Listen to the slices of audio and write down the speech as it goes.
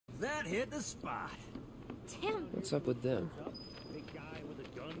That hit the spot. Tim. What's up with them? Big guy with a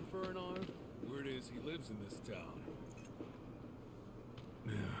gun for an arm? Word is he lives in this town.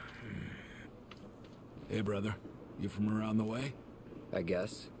 Hey, brother. You from around the way? I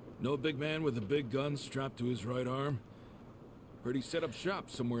guess. Know a big man with a big gun strapped to his right arm? Heard he set up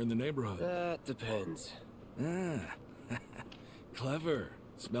shop somewhere in the neighborhood. That depends. Ah. Clever.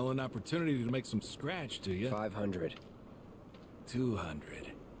 Smell an opportunity to make some scratch, do you? 500.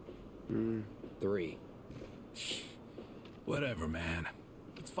 200. 3. Whatever, man.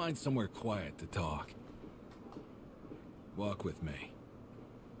 Let's find somewhere quiet to talk. Walk with me.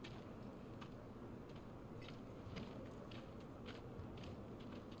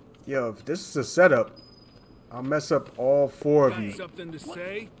 Yo, if this is a setup, I'll mess up all 4 of you. Got something to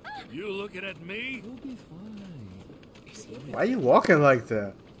say? You looking at me? You'll be fine. Why are you walking like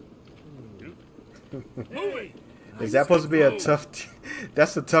that? Is that supposed to be a tough...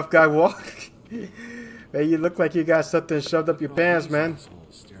 That's a tough guy walk? Man, you look like you got something shoved up your pants, man.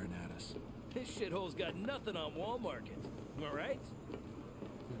 Staring at us. This shithole's got nothing on Walmart. Am I right?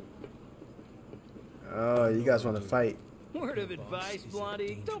 Oh, you guys want to fight. Word of advice,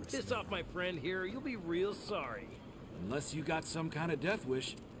 Blondie. Don't piss off my friend here. You'll be real sorry. Unless you got some kind of death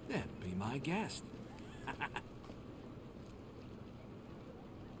wish, then be my guest.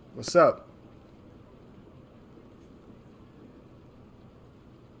 What's up?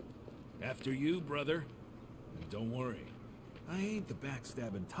 After you, brother. And don't worry, I ain't the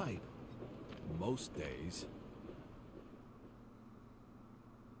backstabbing type. Most days.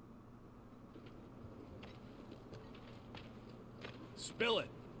 Spill it.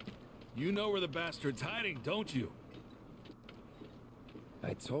 You know where the bastard's hiding, don't you?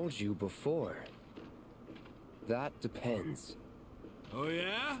 I told you before. That depends. Oh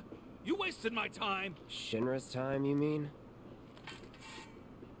yeah? You wasted my time. Shinra's time, you mean?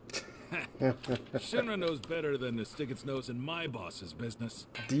 Shinra knows better than to stick its nose in my boss's business.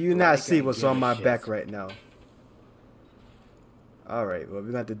 Do you not see what's on my shit. back right now? Alright, well,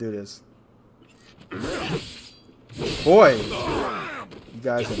 we're going to have to do this. Boy! You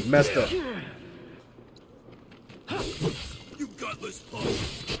guys have messed up. You gutless punk.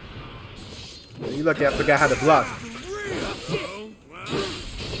 You lucky I forgot how to block.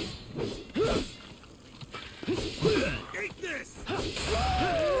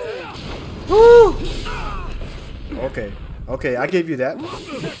 Woo! Okay, okay, I gave you that.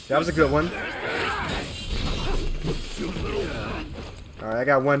 That was a good one. Alright, I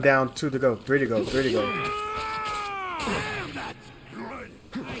got 1 down, 2 to go, 3 to go, 3 to go.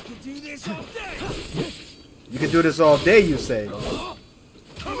 You can do this all day, you say.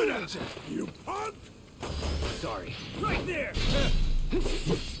 Coming at you punk! Sorry. Right there!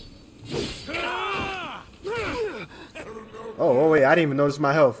 Oh, wait, I didn't even notice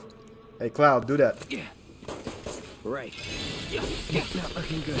my health. Hey, Cloud, do that. Right. Not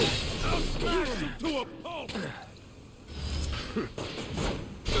looking good. I'll smash you to a pulp!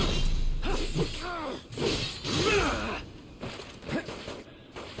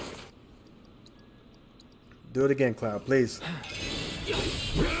 Do it again, Cloud, please.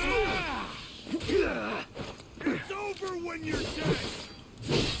 It's over when you're dead!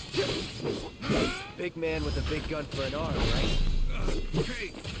 Big man with a big gun for an arm, right?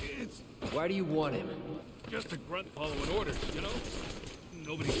 Hey, it's Why do you want him? just a grunt following orders, you know?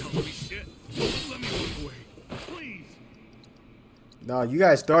 Nobody tells me shit. Let me walk away, please. No, you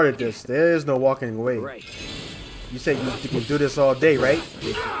guys started this. There is no walking away. Right. You said you can do this all day, right?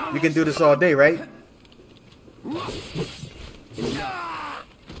 You can do this all day, right?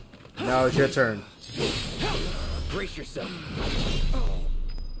 Now it's your turn. Brace yourself.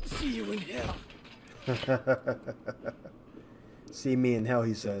 See you in hell. See me in hell,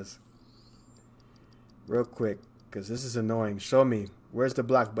 he says. Real quick, because this is annoying. Show me. Where's the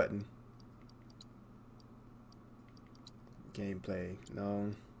block button? Gameplay.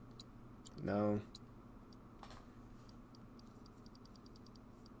 No. No.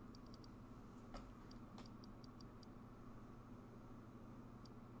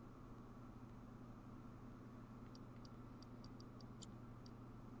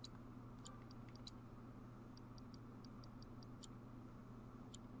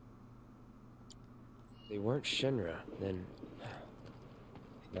 They weren't Shinra, then...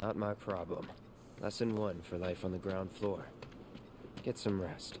 Not my problem. Lesson 1 for life on the ground floor. Get some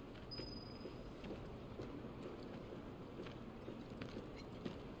rest.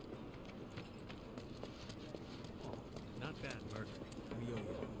 Not bad, Merc.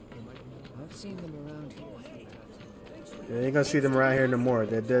 I've seen them around here. You ain't gonna see them around here no more.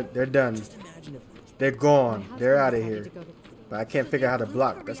 They're done. They're gone. They're out of here. But I can't figure out how to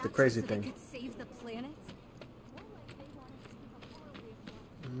block. That's the crazy thing. Save the planet?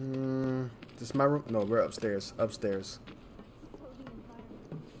 This is my room? No, we're upstairs. Upstairs.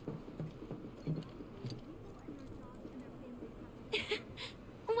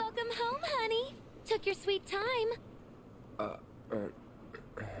 Welcome home, honey. Took your sweet time.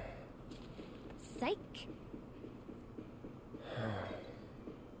 Psych.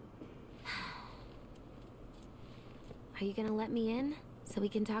 Are you gonna let me in so we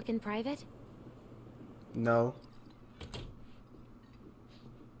can talk in private? No.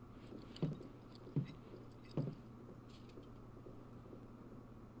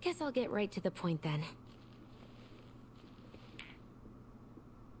 Guess I'll get right to the point then.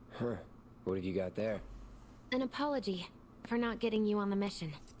 Huh. What have you got there? An apology for not getting you on the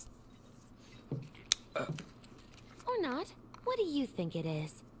mission. Or not. What do you think it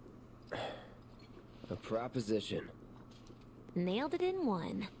is? A proposition. Nailed it in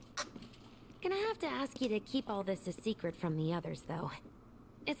one. Gonna have to ask you to keep all this a secret from the others, though.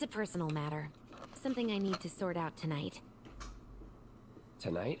 It's a personal matter. Something I need to sort out tonight.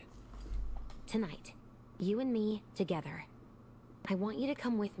 Tonight? Tonight. You and me, together. I want you to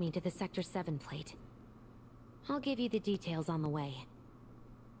come with me to the Sector 7 plate. I'll give you the details on the way.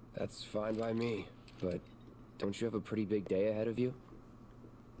 That's fine by me, but don't you have a pretty big day ahead of you?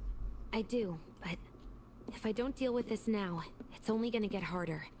 I do, but if I don't deal with this now, it's only gonna get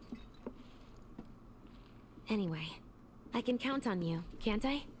harder. Anyway, I can count on you, can't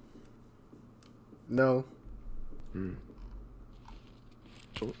I? No.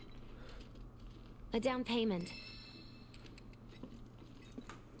 Oh. A down payment.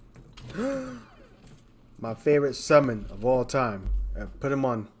 My favorite summon of all time. Put him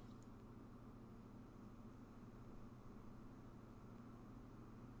on.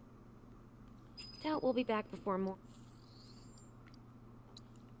 Doubt we'll be back before more.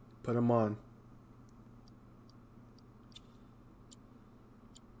 Put him on.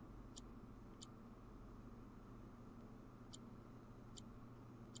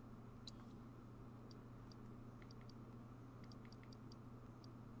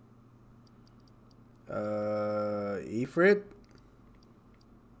 Ifrit?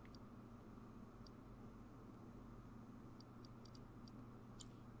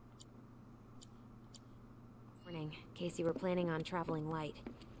 Warning, in case you were planning on traveling light.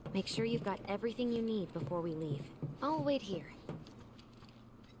 Make sure you've got everything you need before we leave. I'll wait here.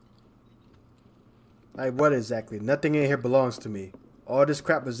 Like what exactly? Nothing in here belongs to me. All this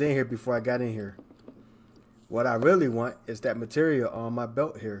crap was in here before I got in here. What I really want is that material on my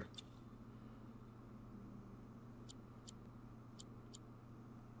belt here.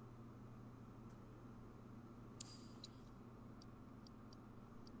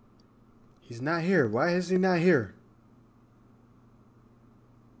 He's not here. Why is he not here?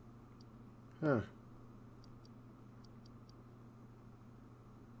 Huh.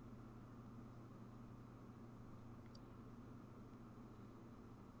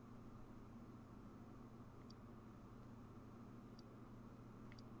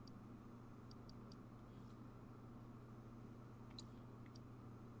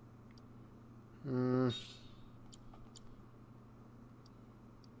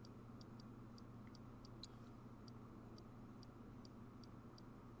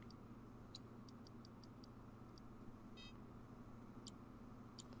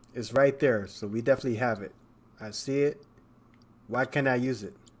 It's right there, so we definitely have it. I see it. Why can't I use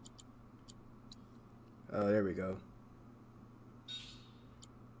it? Oh, there we go.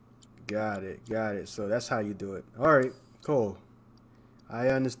 Got it, got it. So that's how you do it. All right, cool. I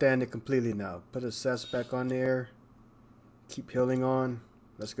understand it completely now. Put a cess back on there. Keep healing on.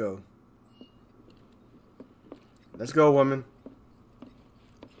 Let's go. Let's go, woman.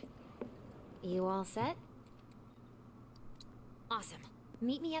 You all set? Awesome.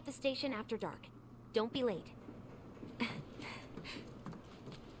 Meet me at the station after dark. Don't be late.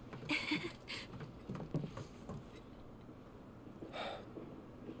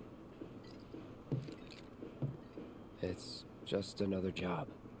 It's just another job.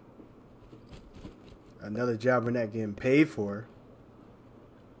 Another job we're not getting paid for.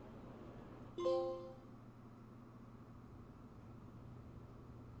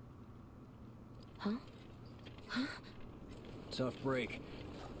 Huh? Tough break.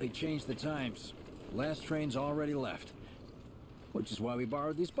 They changed the times. Last train's already left. Which is why we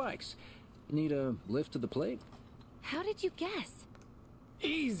borrowed these bikes. Need a lift to the plate? How did you guess?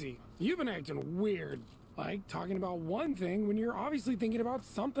 Easy. You've been acting weird. Like talking about one thing when you're obviously thinking about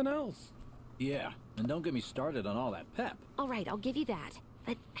something else. Yeah, and don't get me started on all that pep. All right, I'll give you that.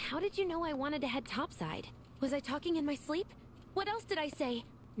 But how did you know I wanted to head topside? Was I talking in my sleep? What else did I say?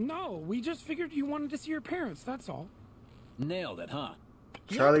 No, we just figured you wanted to see your parents, that's all. Nailed it, huh?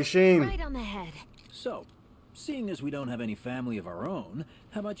 Charlie Sheen. Right on the head. So, seeing as we don't have any family of our own,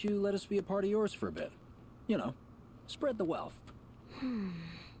 how about you let us be a part of yours for a bit? You know, spread the wealth.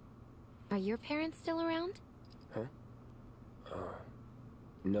 Are your parents still around? Huh?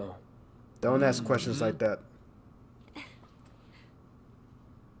 No. Don't ask questions like that.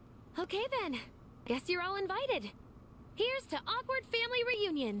 Okay then. Guess you're all invited. Here's to awkward family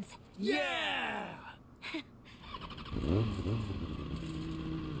reunions. Yeah!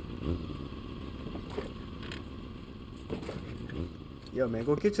 Yo, man,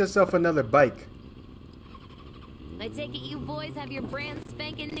 go get yourself another bike. I take it you boys have your brand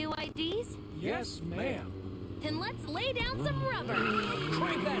spanking new IDs? Yes, ma'am. Then let's lay down some rubber.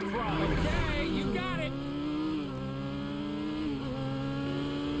 Crank that frog! Okay, you got it.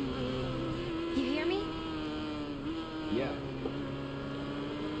 You hear me? Yeah.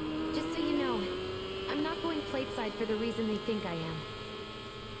 Just so you know, I'm not going plateside for the reason they think I am.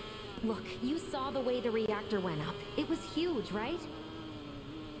 Look, you saw the way the reactor went up. It was huge, right?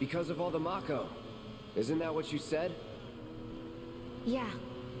 Because of all the Mako. Isn't that what you said? Yeah.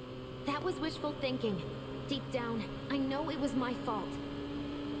 That was wishful thinking. Deep down, I know it was my fault.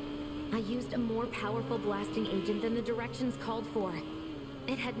 I used a more powerful blasting agent than the directions called for.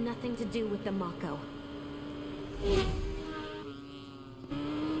 It had nothing to do with the Mako.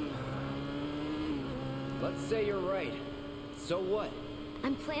 Let's say you're right. So what?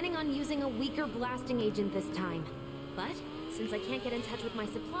 I'm planning on using a weaker blasting agent this time. But, since I can't get in touch with my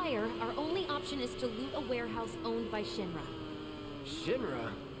supplier, our only option is to loot a warehouse owned by Shinra.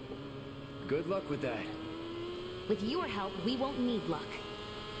 Shinra? Good luck with that. With your help, we won't need luck.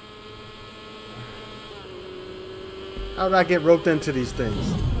 How did I get roped into these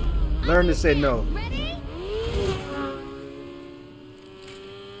things? Learn to say no. Ready?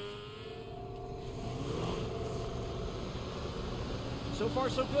 So far,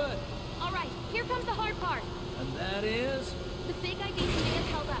 so good. Alright, here comes the hard part. And that is... The fake IDs may have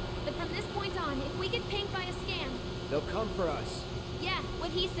held up, but from this point on, if we get pinged by a scan... They'll come for us. Yeah, what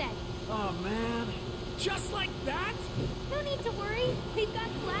he said. Oh, man. Just like that? No need to worry. We've got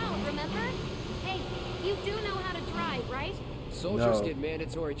Cloud, remember? Hey, you do know how to drive, right? Soldiers No. get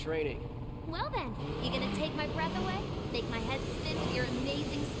mandatory training. Well then, you gonna take my breath away? Make my head spin with your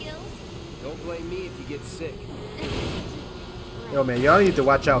amazing skills? Don't blame me if you get sick. Yo, man, y'all need to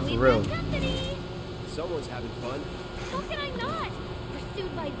watch out for We've real. got company. Someone's having fun. How can I not?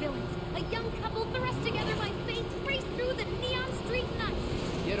 Pursued by villains, a young couple thrust together by fate race through the neon street night.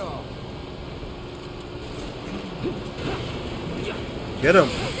 Get off. Get him.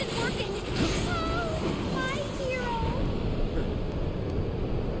 Is it working? Oh, my hero.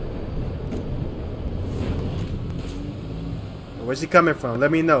 Where's he coming from?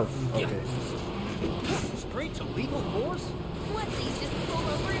 Let me know. Okay. Straight to lethal force? What, so you just pull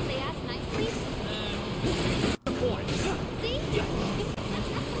over if they ask nicely? Good point. See?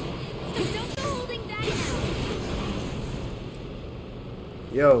 So don't go holding back now.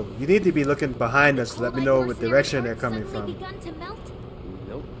 Yo, you need to be looking behind us to let me know what direction they're coming Suddenly from. begun to melt?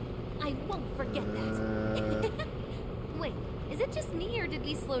 Nope. I won't forget that. Wait, is it just me or did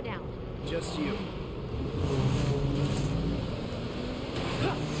we slow down? Just you.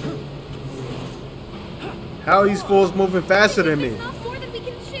 How are these fools moving faster than me? There's not more than we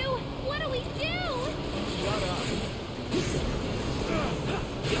can chew. What do we do? Shut up.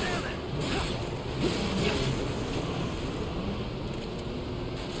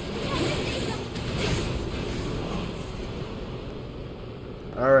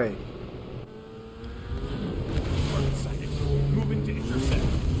 All right. Moving to intercept.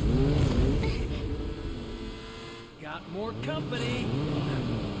 Got more company.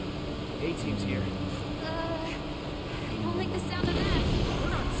 A-team's here. I don't like the sound of that. We're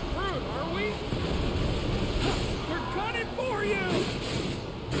not screwed, are we? We're gunning for you!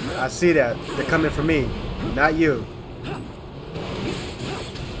 I see that. They're coming for me, not you. You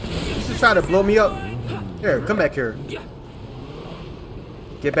should try to blow me up. Here, come back here.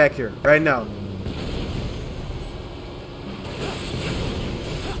 Get back here, right now. Not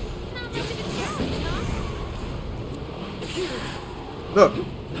much of a challenge, huh? Look,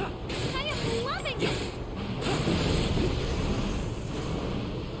 I am loving it.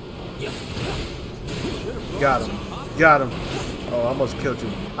 got him. Got him. Oh, I almost killed you.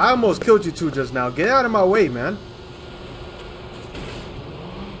 I almost killed you too just now. Get out of my way, man.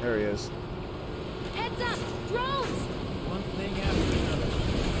 There he is. Heads up, drones. One thing after another.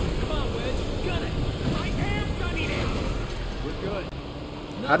 Come on, Wedge. Gun it. I am gunning it! We're good.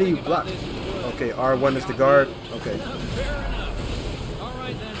 How do you Nothing block? about this is good. Okay, R1 is the guard. Okay. Fair enough. All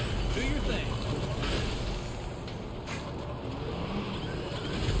right then, do your thing.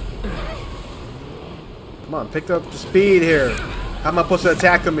 Come on, pick up the speed here. How am I supposed to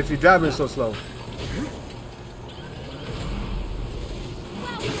attack him if you're driving so slow? Wow,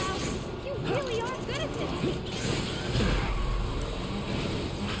 you really are good at this.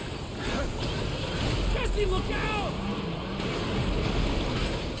 Jesse, look out!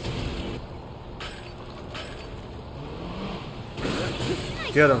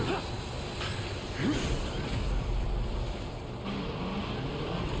 Get him.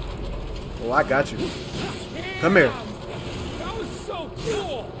 Oh, I got you. Come here. That was so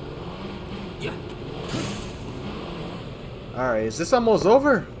cool! Alright, is this almost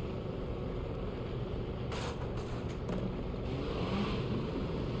over?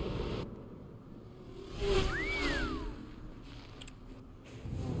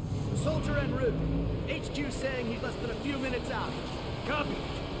 Soldier en route. HQ saying he's less than a few minutes out. Copy.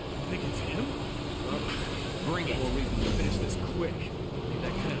 Think it's him? Bring it. More reason to finish this quick. Ain't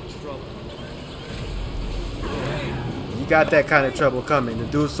that kind of trouble. You got that kind of trouble coming. The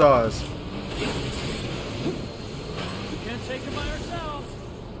dude saw us. We can't take him by ourselves.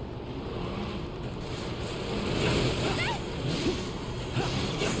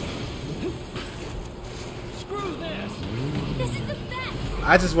 Screw this. This is the best.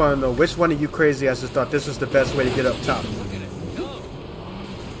 I just want to know which one of you crazy asses thought this was the best way to get up top. Look at it. Go.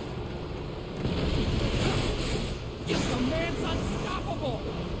 The man's unstoppable.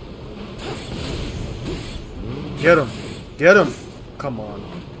 Get him. Get him. Come on.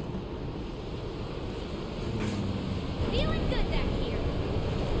 Feeling good back here.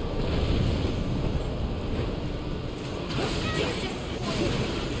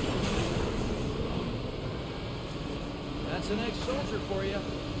 That's an ex-soldier for you.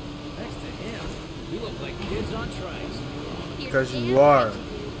 Next to him, we look like kids on trikes. Because you are.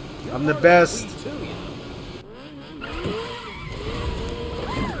 I'm the best. We too, you know.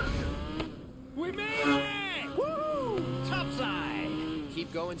 We made it! Woo! Topside!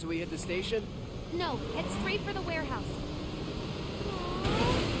 Keep going till we hit the station? No, head straight for the warehouse.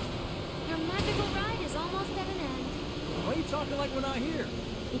 Your magical ride is almost at an end. Why are you talking like we're not here?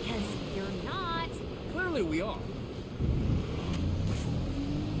 Because you're not. Clearly we are.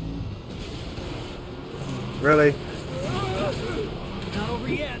 Really? Not over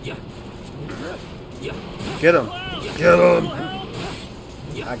yet. Get him. Get him.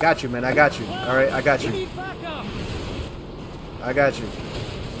 I got you, man. I got you. Alright, I got We you. need backup. I got you.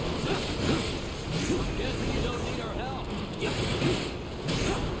 Guessing you don't need our help.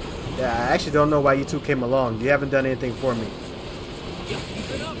 Yeah, I actually don't know why you two came along. You haven't done anything for me. Keep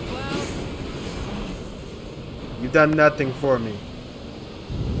it up, Cloud. You've done nothing for me.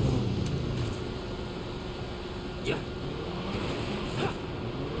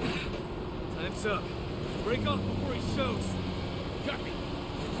 Time's up. Break off before he shows. Got me.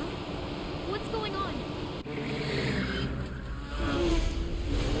 What's going on?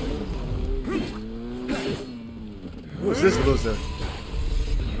 Who's this loser?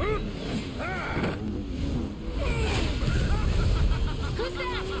 Who's that?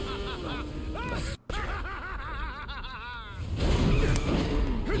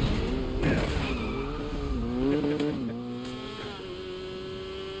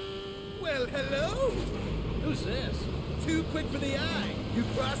 Well, hello. Who's this? Too quick for the eye. You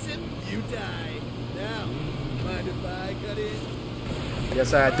cross it, you die. Now, mind if I cut in?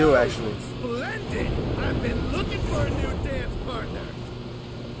 Yes, I do actually. Splendid! I've been looking for a new dance partner.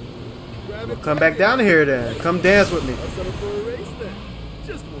 Grab Well, it come back down here then. Come dance with me. I'll settle for a race then.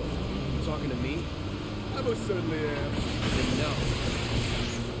 Just one. You talking to me? I most certainly am. Didn't know.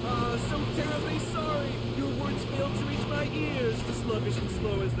 So terribly sorry. Your words failed to reach my ears, as sluggish and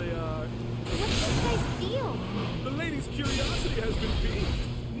slow as they are. What's this guy's deal? The lady's curiosity has been piqued.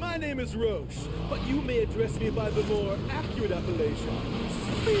 My name is Roche, but you may address me by the more accurate appellation,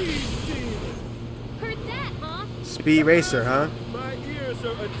 Speed Demon. Heard that, huh? Speed racer, huh? My ears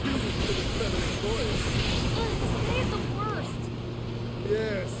are attuned to the feminine voice. Ugh, this guy is the worst.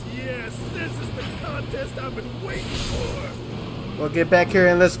 Yes, this is the contest I've been waiting for. Well, get back here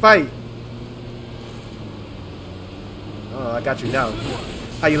and let's fight. Oh, I got you now.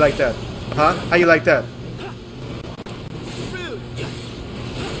 How you like that? Huh? How you like that?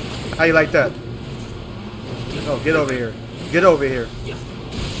 How you like that? Oh, get over here. Get over here.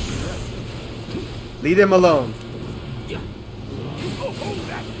 Leave him alone.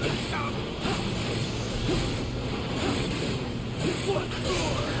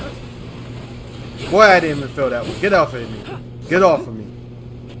 Boy, I didn't even feel that one. Get off of me. Get off of me.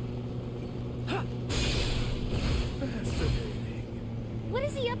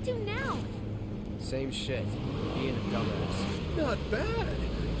 up to now? Same shit. Being a dumbass. Not bad.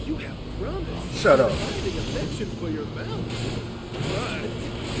 You have promise. Shut up. Finding affection for your mount. But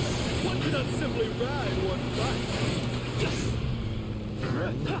one cannot simply ride one bike.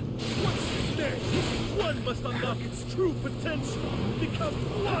 What's next? One must unlock its true potential. Become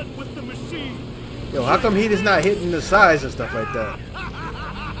one with the machine. Yo, how come he is not hitting the sides and stuff like that?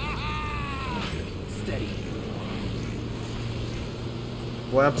 Steady.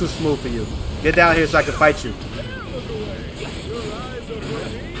 Boy, I'm too smooth for you. Get down here so I can fight you. Your eyes are for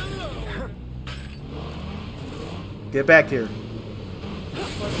me alone. Get back here. My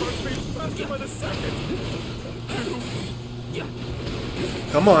heart beats faster by the second.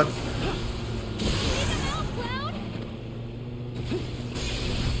 Come on.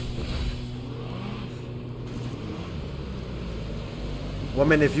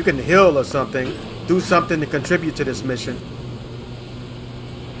 Woman, if you can heal or something, do something to contribute to this mission.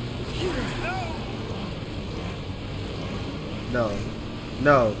 No.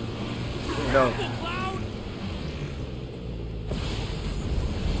 No. No.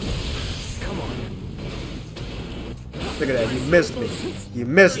 Look at that. You missed me. You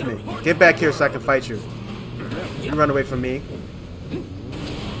missed me. Get back here so I can fight you. You run away from me.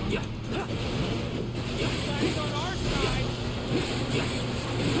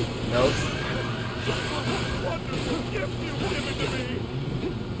 Nope.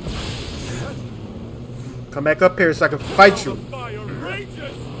 Come back up here so I can fight you.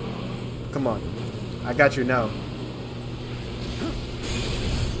 Come on. I got you now.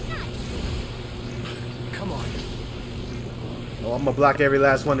 Come on. Oh, I'm gonna block every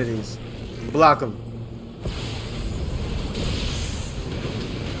last one of these. Block them.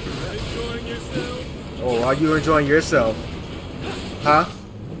 Oh, are you enjoying yourself? Huh?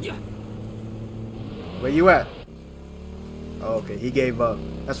 Where you at? Oh, okay, he gave up.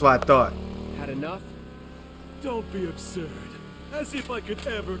 That's what I thought. Had enough? Don't be absurd. As if I could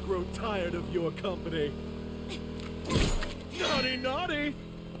ever grow tired of your company. Naughty, naughty!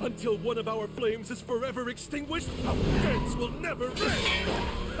 Until one of our flames is forever extinguished, our friends will never reign!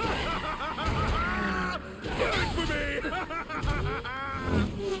 Wait for me!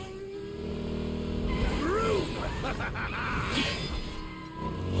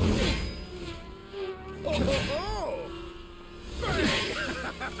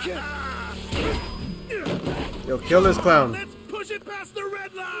 Yo, kill this clown. Let's push it past the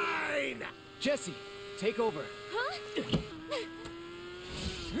red line! Jesse, take over. Huh?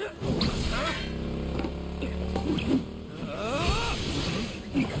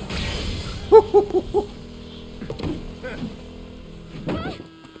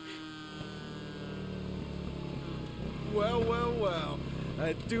 Well, well, well.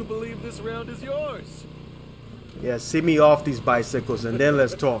 I do believe this round is yours. Yeah, see me off these bicycles and then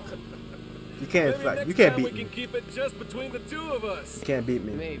let's talk. You can't Maybe fight. next You can't time beat we me. can keep it just between the two of us. You can't beat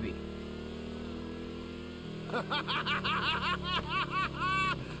me. Maybe.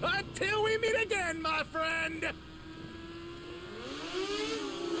 Until we meet again, my friend.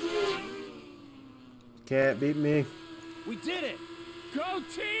 Can't beat me. We did it! Go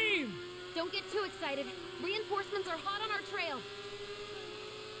team! Don't get too excited. Reinforcements are hot on our trail.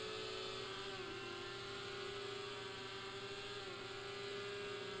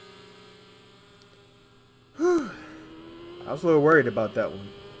 I was a little worried about that one.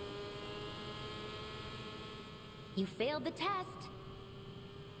 You failed the test.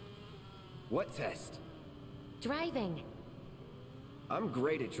 What test? Driving. I'm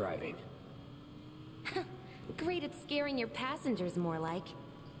great at driving. Great at scaring your passengers, more like.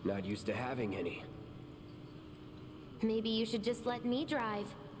 Not used to having any. Maybe you should just let me drive.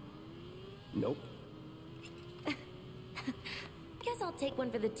 Nope. Guess I'll take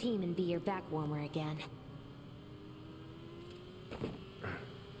one for the team and be your back warmer again.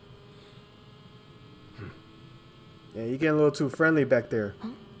 Yeah, you're getting a little too friendly back there. Huh?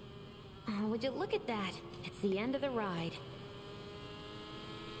 Oh, would you look at that? It's the end of the ride.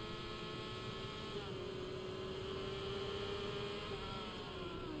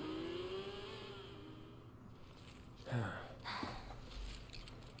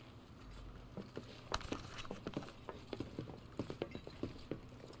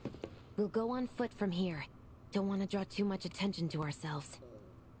 We'll go on foot from here. Don't want to draw too much attention to ourselves.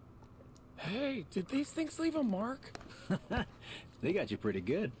 Hey, did these things leave a mark? They got you pretty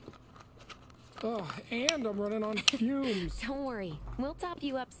good. Oh, and I'm running on fumes. Don't worry, we'll top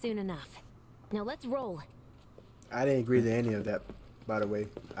you up soon enough. Now let's roll. I didn't agree to any of that, by the way.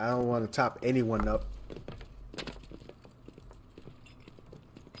 I don't want to top anyone up.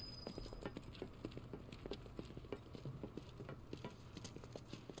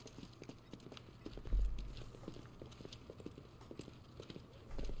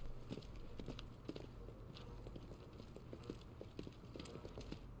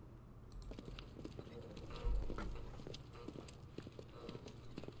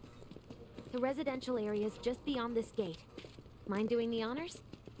 The residential area is just beyond this gate. Mind doing the honors?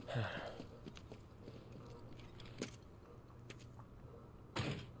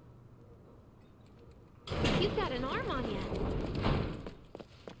 You've got an arm on you.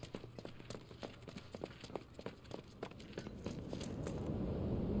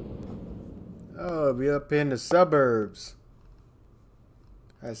 Oh, we up in the suburbs.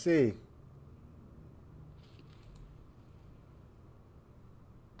 I see.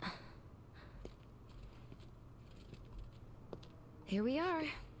 Here we are.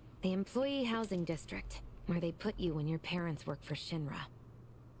 The employee housing district, where they put you when your parents work for Shinra.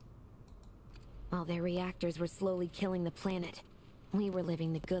 While their reactors were slowly killing the planet, we were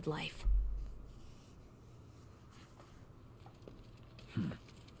living the good life.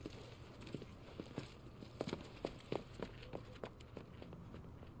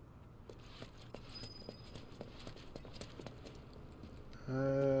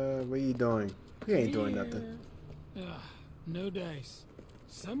 What are you doing? We ain't doing nothing. Ugh, no dice.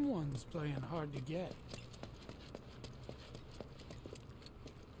 Someone's playing hard to get.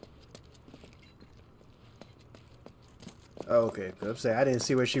 Oh, okay. I'm saying I didn't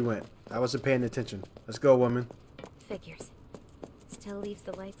see where she went. I wasn't paying attention. Let's go, woman. Figures. Still leaves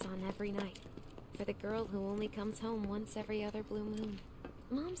the lights on every night. For the girl who only comes home once every other blue moon.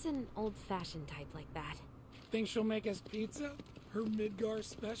 Mom's an old-fashioned type like that. Think she'll make us pizza? Her Midgar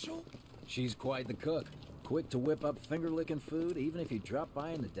special? She's quite the cook. Quick to whip up finger-licking food, even if you drop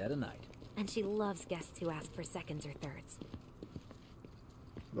by in the dead of night. And she loves guests who ask for seconds or thirds.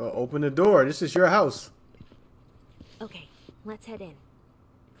 Well, open the door. This is your house. Okay, let's head in.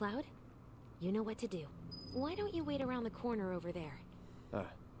 Cloud, you know what to do. Why don't you wait around the corner over there?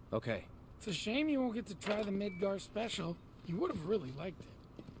 Okay. It's a shame you won't get to try the Midgar special. You would have really liked it.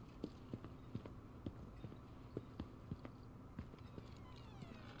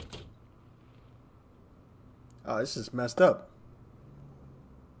 Oh, this is messed up.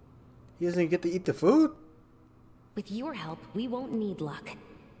 He doesn't get to eat the food? With your help, we won't need luck.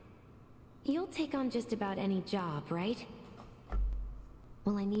 You'll take on just about any job, right?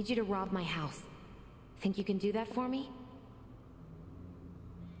 Well, I need you to rob my house. Think you can do that for me?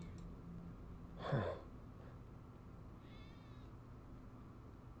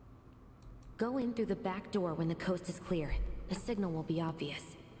 Go in through the back door when the coast is clear. The signal will be obvious.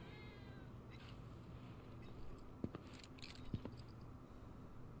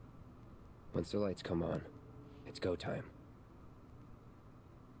 Once the lights come on, it's go time.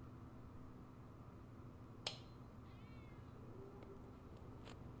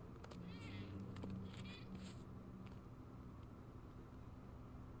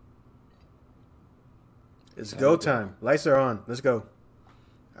 It's go time. Lights are on. Let's go.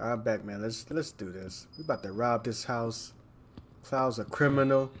 I'm back, man. Let's do this. We about to rob this house. Cloud's a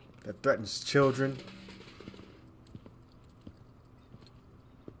criminal that threatens children.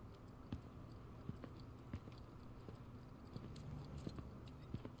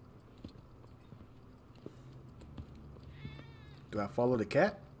 Do I follow the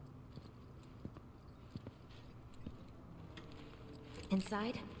cat?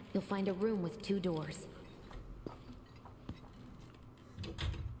 Inside, you'll find a room with 2 doors.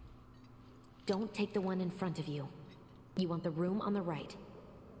 Don't take the one in front of you. You want the room on the right.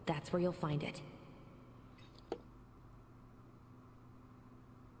 That's where you'll find it.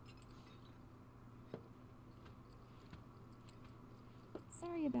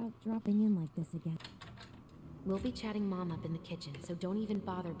 Sorry about dropping in like this again. We'll be chatting Mom up in the kitchen, so don't even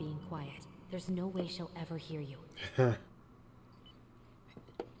bother being quiet. There's no way she'll ever hear you.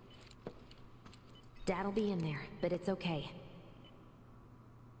 Dad'll be in there, but it's okay.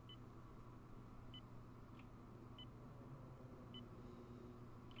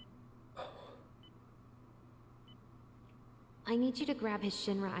 I need you to grab his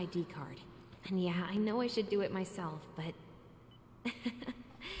Shinra ID card. And yeah, I know I should do it myself, but...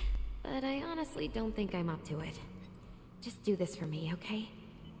 but I honestly don't think I'm up to it. Just do this for me, okay?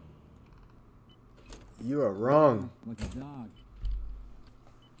 You are wrong. Like a dog.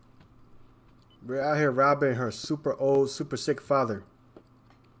 We're out here robbing her super old, super sick father.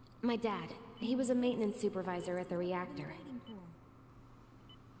 My dad. He was a maintenance supervisor at the reactor.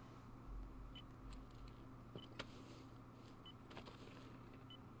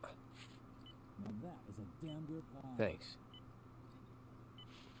 Now that is a damn good pie. Thanks.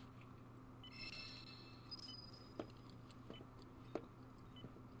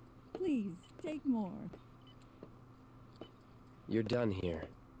 Please, take more. You're done here.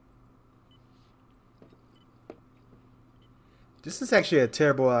 This is actually a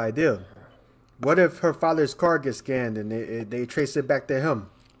terrible idea. What if her father's car gets scanned and they trace it back to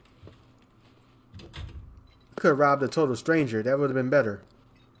him? could have robbed a total stranger. That would have been better.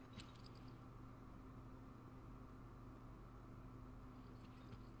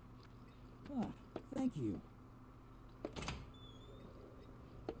 Ah, thank you.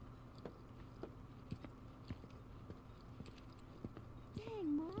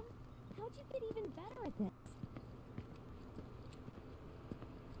 Dang, Mom. How'd you get even better at this?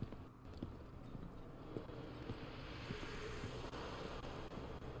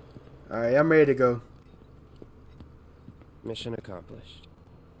 Alright, I'm ready to go. Mission accomplished.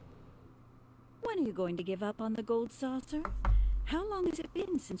 When are you going to give up on the gold saucer? How long has it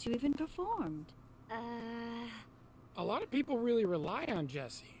been since you even performed? A lot of people really rely on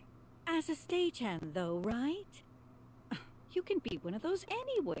Jesse. As a stagehand, though, right? You can be one of those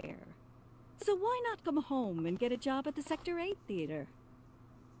anywhere. So why not come home and get a job at the Sector 8 theater?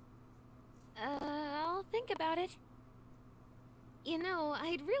 I'll think about it. You know,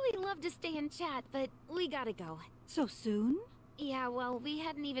 I'd really love to stay and chat, but we gotta go. So soon? Yeah, well, we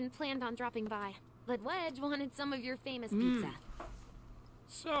hadn't even planned on dropping by. But Wedge wanted some of your famous pizza.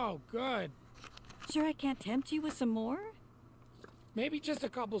 So good. Sure I can't tempt you with some more? Maybe just a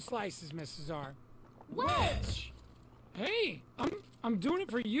couple slices, Mrs. R. Wedge! Hey, I'm doing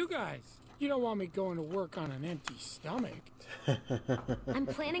it for you guys. You don't want me going to work on an empty stomach. I'm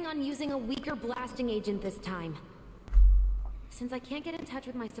planning on using a weaker blasting agent this time. Since I can't get in touch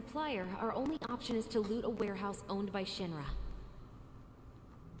with my supplier, our only option is to loot a warehouse owned by Shinra.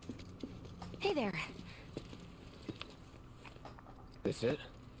 Hey there. This it?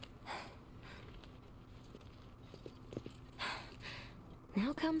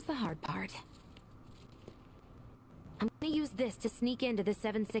 Now comes the hard part. I'm gonna use this to sneak into the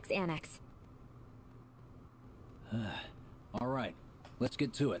 7-6 annex. All right, let's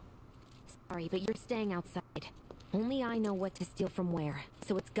get to it. Sorry, but you're staying outside. Only I know what to steal from where,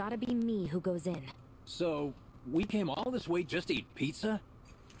 so it's gotta be me who goes in. So, we came all this way just to eat pizza?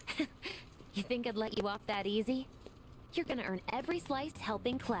 You think I'd let you off that easy? You're gonna earn every slice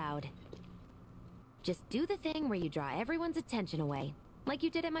helping Cloud. Just do the thing where you draw everyone's attention away, like you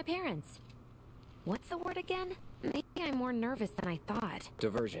did at my parents'. What's the word again? Maybe I'm more nervous than I thought.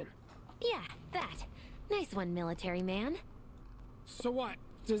 Diversion. Yeah, that. Nice one, military man. So what?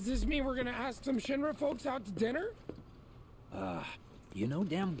 Does this mean we're gonna ask some Shinra folks out to dinner? You know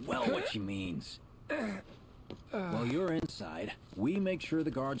damn well what she means. While you're inside, we make sure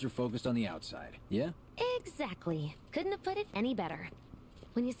the guards are focused on the outside, yeah? Exactly. Couldn't have put it any better.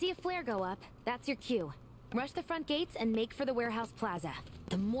 When you see a flare go up, that's your cue. Rush the front gates and make for the warehouse plaza.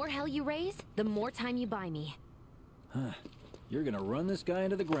 The more hell you raise, the more time you buy me. Huh. You're gonna run this guy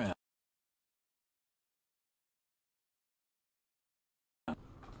into the ground.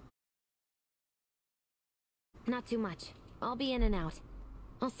 Not too much. I'll be in and out.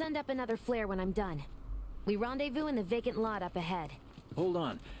 I'll send up another flare when I'm done. We rendezvous in the vacant lot up ahead. Hold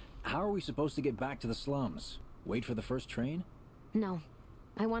on. How are we supposed to get back to the slums? Wait for the first train? No.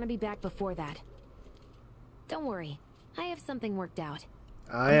 I want to be back before that. Don't worry. I have something worked out.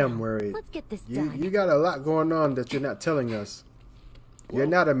 I am worried. Let's get this done. You got a lot going on that you're not telling us. You're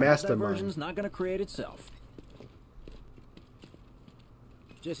not a mastermind. Diversion's not gonna create itself.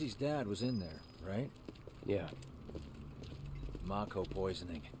 Jesse's dad was in there, right? Yeah. Mako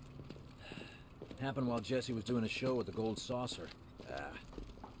poisoning. Happened while Jesse was doing a show with the Gold Saucer.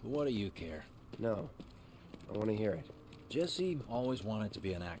 What do you care? No. I want to hear it. Jessie always wanted to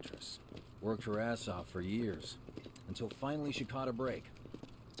be an actress. Worked her ass off for years. Until finally she caught a break.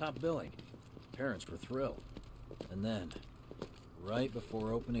 Top billing. Parents were thrilled. And then, right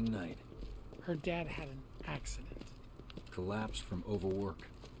before opening night, Her dad had an accident. collapsed from overwork.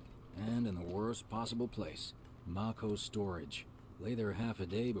 And in the worst possible place, Mako's storage. Lay there half a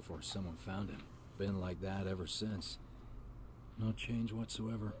day before someone found him. Been like that ever since. No change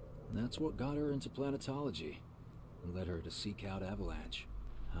whatsoever. That's what got her into planetology. And led her to seek out Avalanche.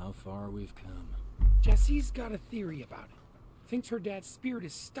 How far we've come. Jesse's got a theory about it. Thinks her dad's spirit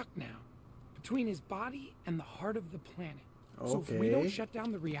is stuck now, between his body and the heart of the planet. So if we don't shut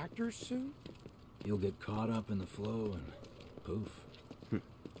down the reactors soon... You'll get caught up in the flow and poof.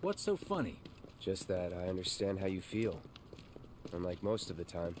 What's so funny? Just that I understand how you feel. Unlike most of the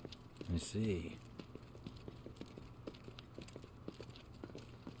time. I see.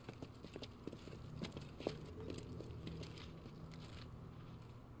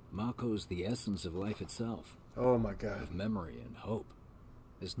 Mako's the essence of life itself. Oh my god. Of memory and hope.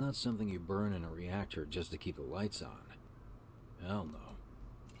 It's not something you burn in a reactor just to keep the lights on. Hell no.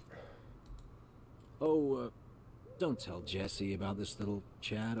 Oh, don't tell Jessie about this little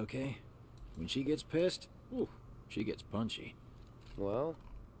chat, okay? When she gets pissed, she gets punchy. Well,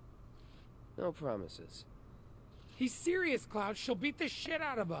 no promises. He's serious, Cloud. She'll beat the shit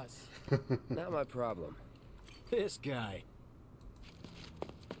out of us. Not my problem. This guy.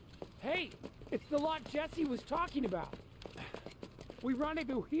 Hey, it's the lot Jesse was talking about. We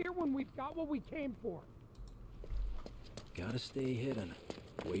rendezvous here when we've got what we came for. Gotta stay hidden.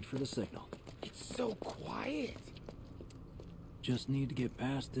 Wait for the signal. It's so quiet. Just need to get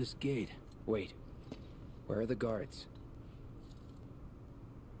past this gate. Wait. Where are the guards?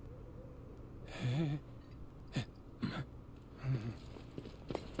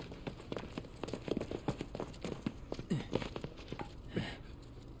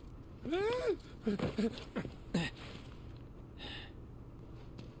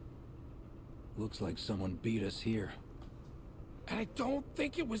 Looks like someone beat us here. And I don't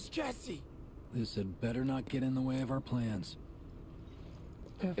think it was Jesse. This had better not get in the way of our plans.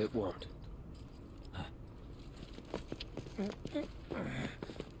 It won't.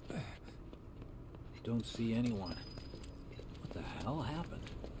 Don't see anyone. What the hell happened?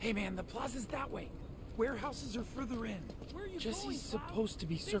 Hey man, the plaza's that way. Warehouses are further in. Where are you Jesse's going, Cloud? supposed to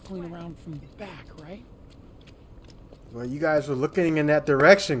be circling around from the back, right? Well, you guys were looking in that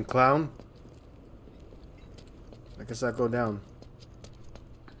direction, clown. I guess I'll go down.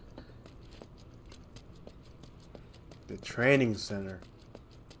 The training center.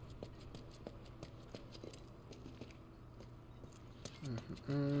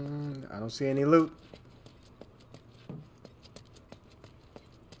 I don't see any loot.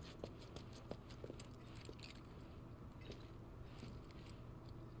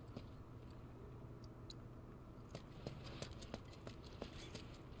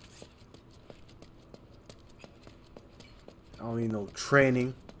 I don't need no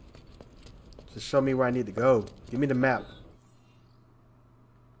training. Just show me where I need to go. Give me the map.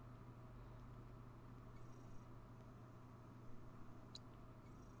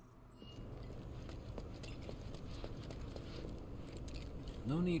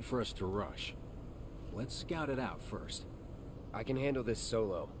 No need for us to rush. Let's scout it out first. I can handle this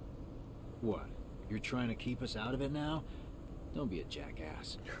solo. What? You're trying to keep us out of it now? Don't be a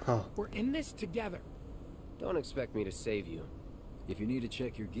jackass. Huh. We're in this together. Don't expect me to save you. If you need to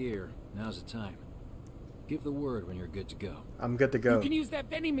check your gear, now's the time. Give the word when you're good to go. I'm good to go. You can use that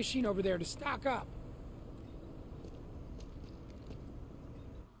vending machine over there to stock up.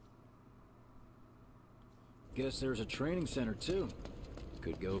 Guess there's a training center too.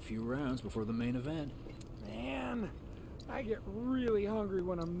 Could go a few rounds before the main event. Man, I get really hungry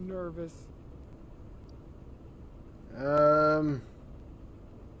when I'm nervous.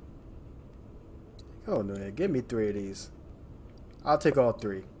 Oh no, give me 3 of these. I'll take all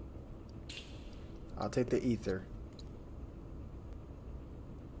 3. I'll take the ether.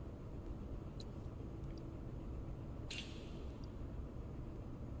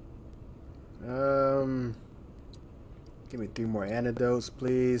 Give me 3 more antidotes,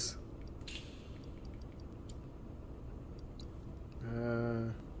 please.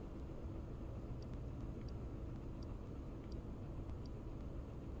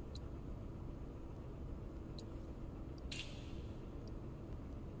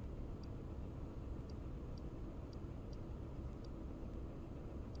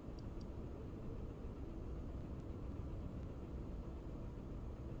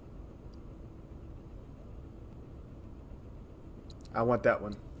 I want that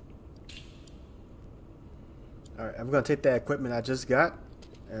one. Alright, I'm going to take that equipment I just got,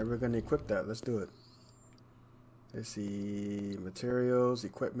 and we're going to equip that. Let's do it. Let's see. Materials,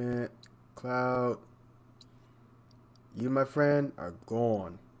 equipment, cloud. You, my friend, are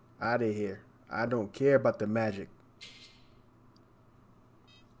gone. Out of here. I don't care about the magic.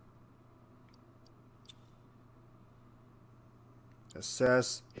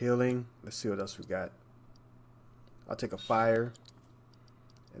 Assess, healing. Let's see what else we got. I'll take a fire.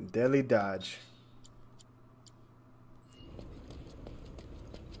 And deadly dodge.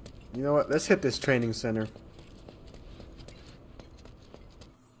 You know what? Let's hit this training center.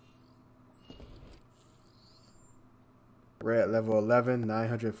 We're at level 11,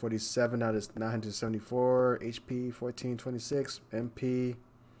 947 out of 974, HP 1426, MP.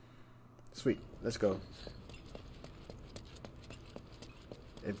 Sweet, let's go.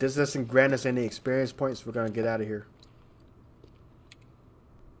 If this doesn't grant us any experience points, we're gonna get out of here.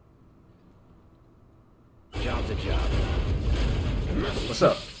 Job's a job. What's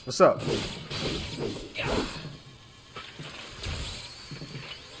up? What's up?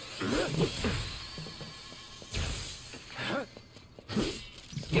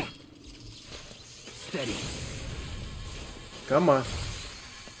 Steady. Come on.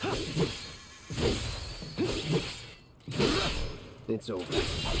 It's over.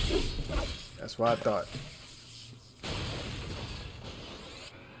 That's what I thought.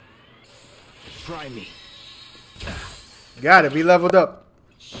 Try me. Got it. We leveled up.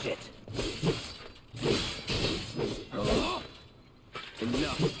 Shit.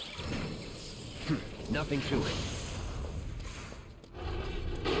 Enough. Nothing to it.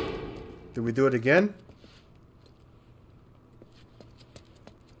 Do we do it again?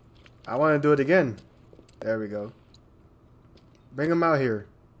 I want to do it again. There we go. Bring him out here.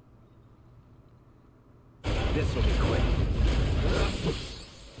 This will be quick.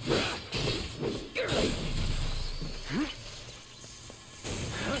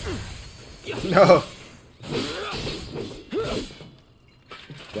 No.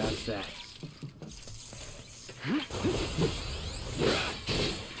 That's that.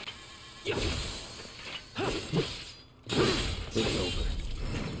 It's over.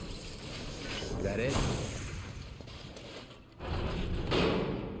 Is that it?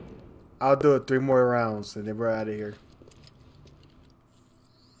 I'll do it 3 more rounds and then we're out of here.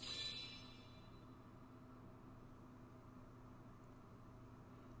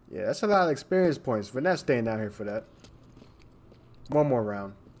 Yeah, that's a lot of experience points. We're not staying down here for that. 1 more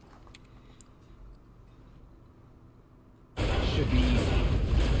round. Should be easy.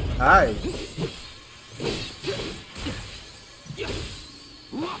 Alright.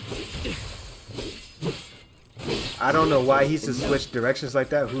 I don't know why he's to switch directions like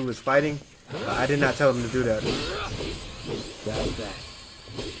that. Who was fighting? I did not tell him to do that. That's that.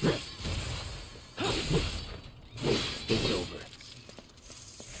 It's over.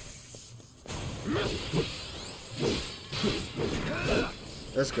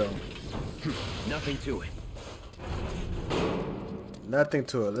 Let's go. Nothing to it. Nothing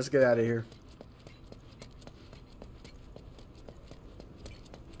to it. Let's get out of here.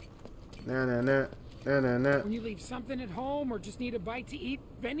 Nah, nah, nah. Nah, nah, nah. When you leave something at home or just need a bite to eat,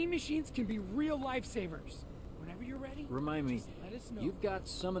 vending machines can be real lifesavers. Whenever you're ready, Remind me, just let us know. you've got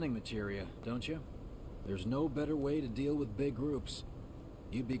summoning materia, don't you? There's no better way to deal with big groups.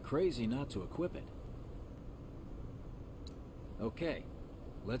 You'd be crazy not to equip it. Okay,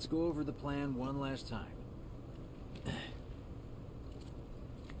 let's go over the plan one last time.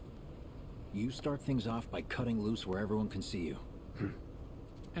 You start things off by cutting loose where everyone can see you.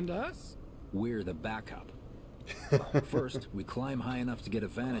 And us? We're the backup. First, we climb high enough to get a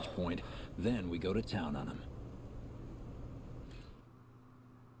vantage point, then we go to town on them.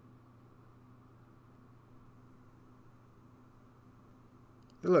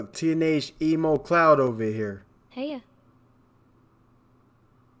 Look, teenage emo Cloud over here. Hey.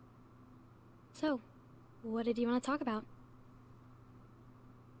 So, what did you want to talk about?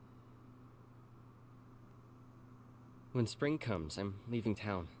 When spring comes, I'm leaving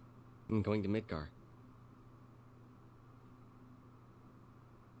town. I'm going to Midgar.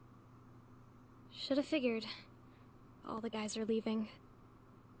 Should have figured. All the guys are leaving.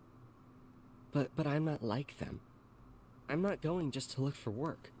 But I'm not like them. I'm not going just to look for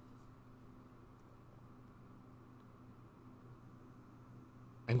work.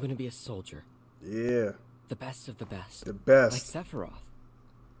 I'm going to be a soldier. Yeah. The best of the best. The best. Like Sephiroth.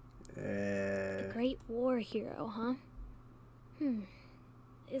 The Great War hero, huh?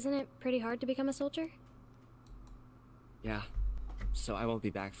 Isn't it pretty hard to become a soldier? Yeah. So I won't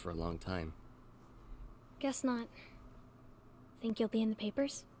be back for a long time. Guess not. Think you'll be in the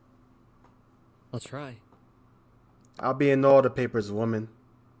papers? I'll try. I'll be in all the papers, woman.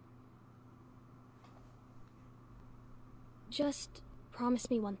 Just promise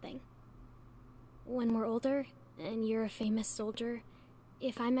me one thing. When we're older, and you're a famous soldier,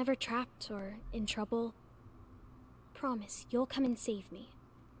 if I'm ever trapped or in trouble, promise you'll come and save me.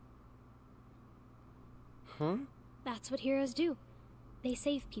 Huh? That's what heroes do. They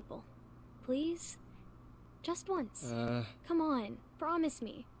save people. Please? Just once. Come on, promise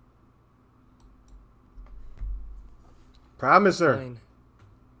me. Promise her. Fine.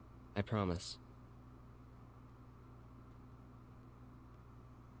 I promise.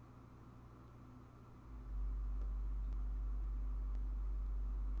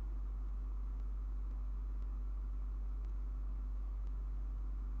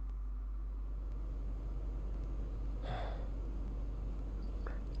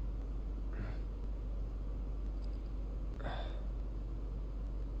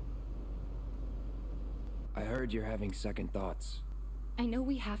 I heard you're having second thoughts. I know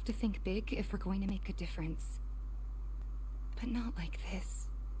we have to think big if we're going to make a difference. But not like this.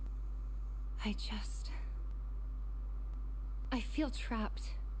 I feel trapped.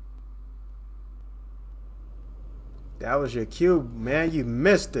 That was your cue, man. You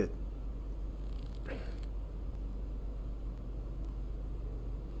missed it.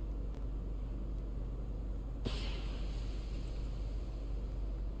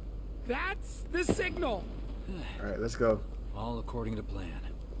 That's the signal. All right, let's go. All according to plan.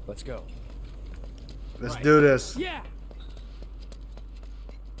 Let's go. Let's do this. Yeah.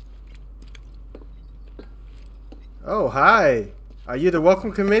 Oh, hi. Are you the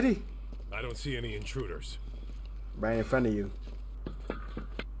welcome committee? I don't see any intruders. Right in front of you.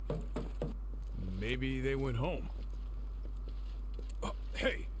 Maybe they went home. Oh,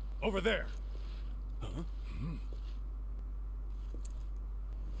 hey, over there. Huh?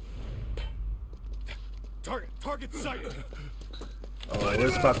 Target sighted. Oh,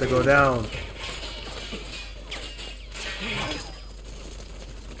 it's about to go down.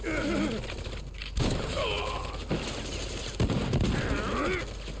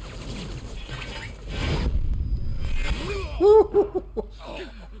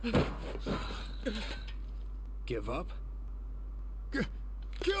 Give up?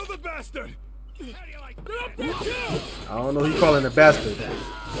 Kill the bastard! How do you like I don't know who you calling a bastard. They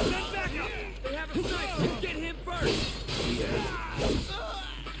have a sniper. Get him first.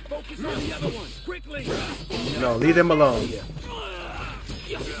 Focus on the other one, quickly. No, leave them alone.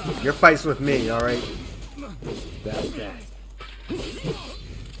 Your fight's with me, all right? That's that.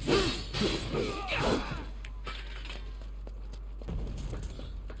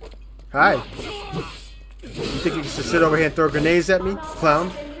 Hi. You think you can just sit over here and throw grenades at me,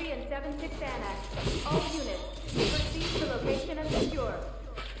 clown? All units, proceed to location and secure.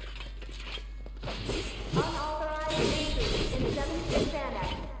 Unauthorized entry in 76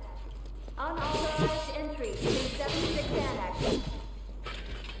 Annex. Unauthorized entry in 76 Annex.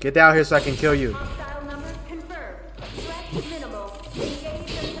 Get down here so I can kill you. Hostile numbers confirmed. Threat minimal.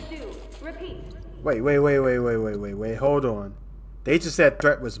 Engage and subdue. Repeat. Wait. Hold on. They just said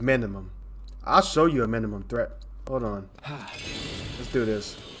threat was minimum. I'll show you a minimum threat. Hold on. Let's do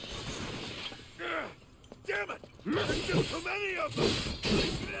this. Damn it! There's just so many of them!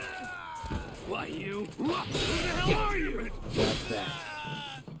 Why you? Who the hell are you? That's that.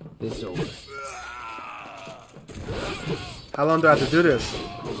 It's over. How long do I have to do this?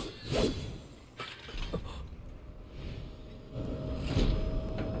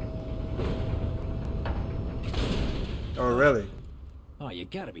 Oh, really? Oh, you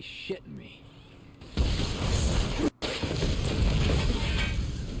gotta be shitting me.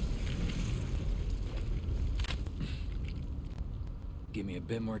 Give me a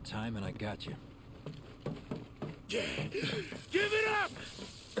bit more time and I got you. Give it up!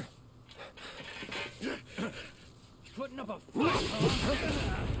 Putting up a fight, huh?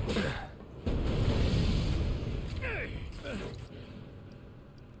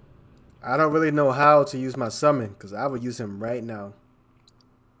 I don't really know how to use my summon, because I would use him right now.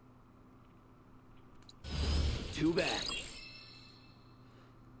 Too bad.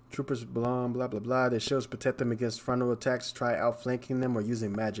 Troopers belong, blah, blah, blah. Their shields protect them against frontal attacks. Try outflanking them or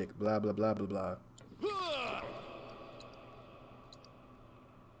using magic. Blah, blah, blah, blah, blah.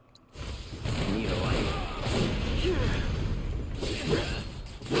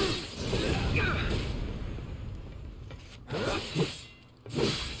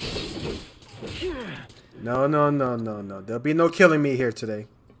 No. There'll be no killing me here today.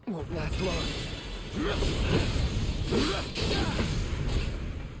 Won't last long.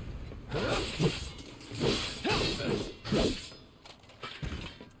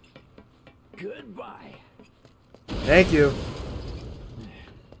 Goodbye. Thank you.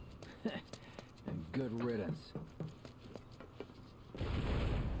 And good riddance.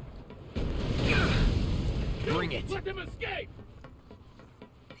 Bring it. Let them escape!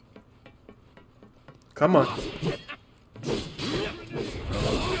 Come on.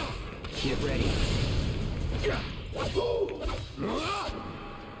 Get ready.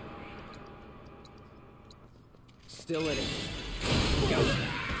 Still in it. Go.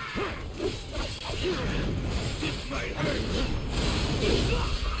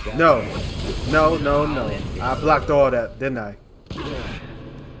 No. I blocked all that, didn't I?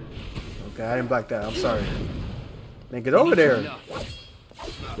 Okay, I didn't block that. I'm sorry. Man, get over there.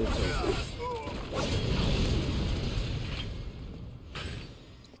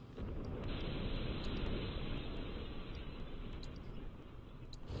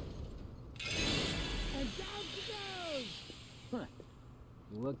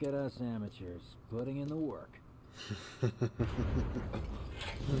 Look at us amateurs, putting in the work.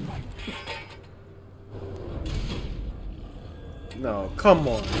 No, come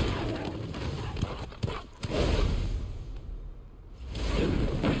on.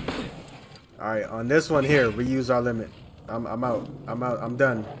 Alright, on this one here, we use our limit. I'm out. I'm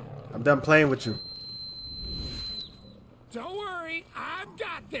done. I'm done playing with you. Don't worry, I've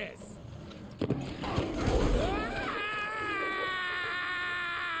got this.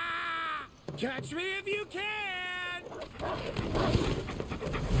 Catch me if you can!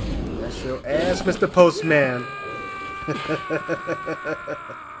 That's your ass, Mr. Postman.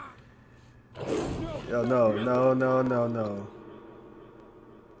 Yo, no, no, no, no, no.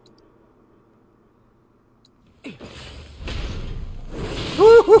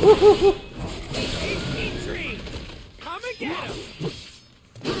 Come and get him!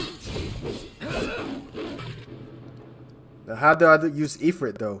 Now, how do I use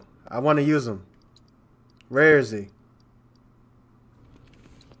Ifrit though? I want to use him. Where is he?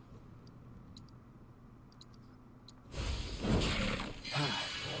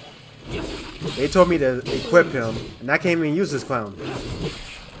 They told me to equip him, and I can't even use this clown.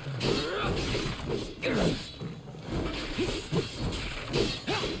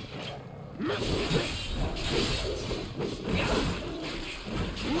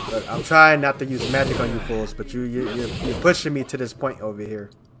 Look, I'm trying not to use magic on you fools, but you're pushing me to this point over here.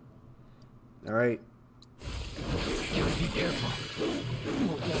 All right. Be careful.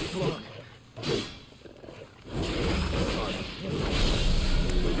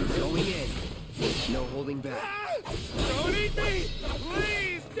 Going in. No holding back. Don't eat me!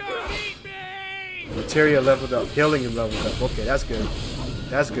 Please don't eat me! Materia leveled up, healing and leveled up. Okay, that's good.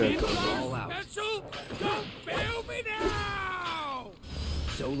 That's good. All out. Special, don't fail me now!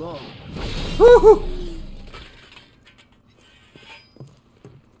 So long. Woohoo!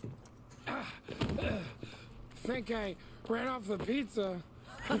 Think I ran off the pizza.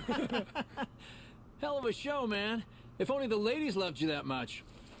 Hell of a show, man. If only the ladies loved you that much.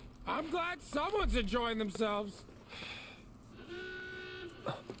 I'm glad someone's enjoying themselves.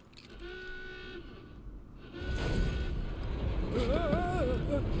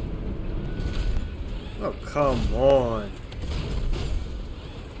 Oh, come on.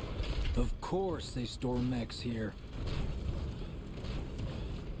 Of course they store mechs here.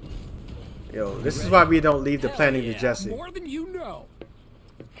 Yo, this is why we don't leave the planning to Jesse. More than you know.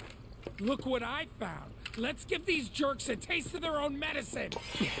 Look what I found. Let's give these jerks a taste of their own medicine.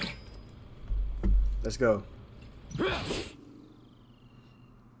 Let's go.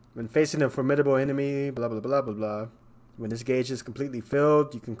 When facing a formidable enemy, blah, blah, blah, blah, blah. When this gauge is completely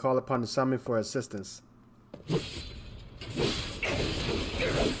filled, you can call upon the summon for assistance. This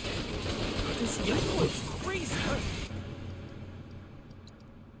one's crazy.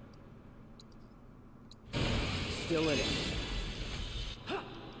 Still in it.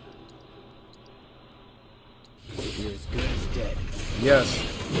 You're as good as dead. Yes.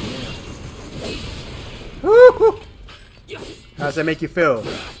 Woo-hoo! How does that make you feel?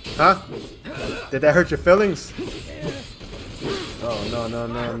 Huh? Did that hurt your feelings? Oh, no, no,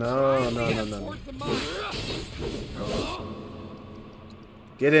 no, no, no, no, no.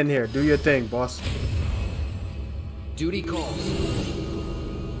 Get in here. Do your thing, boss. Duty calls.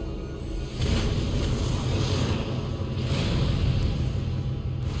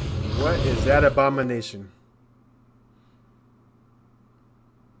 What is that abomination?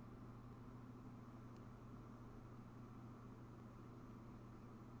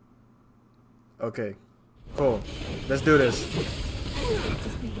 Okay, cool. Let's do this.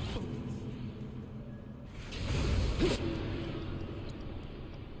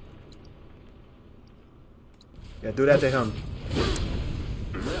 Yeah, do that to him.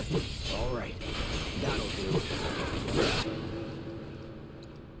 All right, that'll do.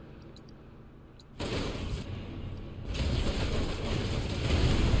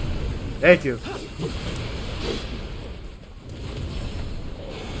 Thank you.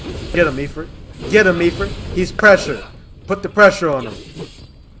 Get him, Ifrit. Get him, Ifrit. He's pressured. Put the pressure on him.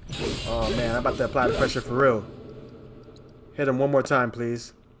 Oh man, I'm about to apply the pressure for real. Hit him one more time,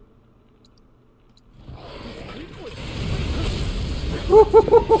 please. Now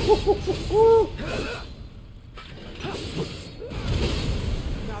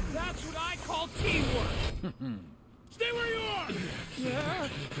that's what I call teamwork. Stay where you are. Yeah.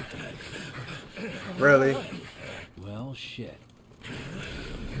 Really? Well, shit.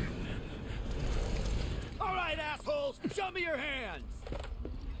 All right, assholes, show me your hands.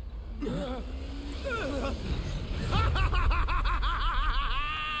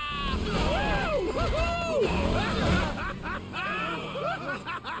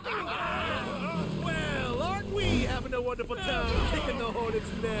 Well, aren't we having a wonderful time kicking the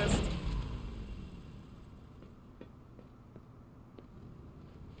hornet's nest?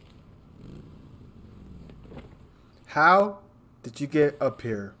 How did you get up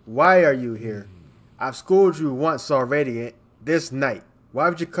here? Why are you here? I've schooled you once already this night. Why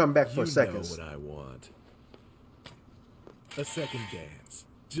would you come back for seconds? You know what I want. A second dance.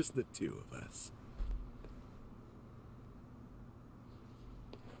 Just the two of us.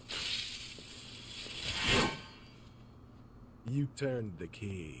 You turned the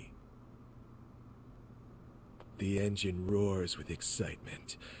key. The engine roars with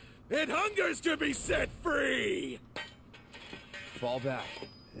excitement. It hungers to be set free! Fall back.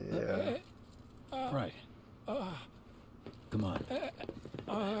 Yeah. Right. Come on.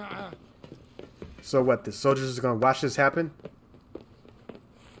 So what, the soldiers are gonna watch this happen?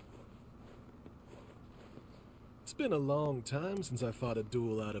 It's been a long time since I fought a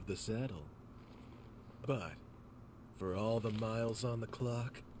duel out of the saddle. But, for all the miles on the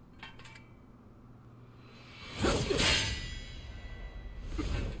clock...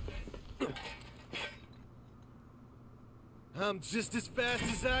 I'm just as fast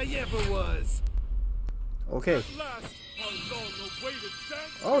as I ever was. Okay.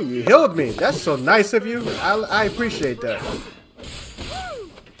 Oh, you healed me. That's so nice of you. I appreciate that.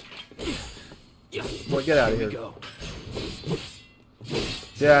 Boy, get out of here.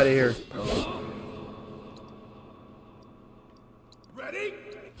 Get out of here. Ready?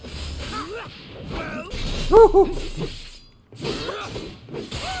 Woo-hoo.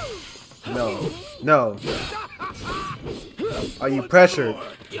 No. No. Are you pressured?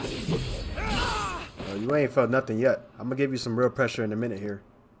 Oh, you ain't felt nothing yet. I'm gonna give you some real pressure in a minute here.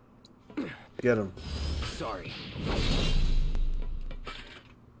 Get him. Sorry.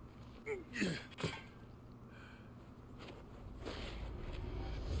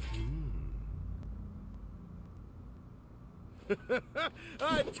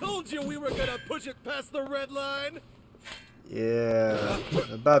 I told you we were gonna push it past the red line. Yeah,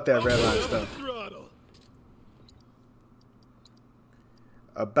 about that red line stuff.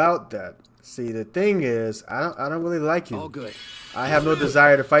 About that. See, the thing is, I don't really like you. All good. I have no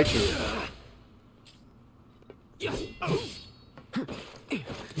desire to fight you. In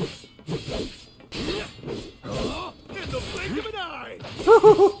the blink of an eye.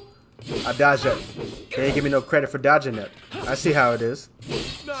 I dodged that. They ain't give me no credit for dodging that. I see how it is.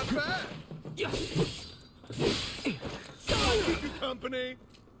 Not bad. I'll keep you company.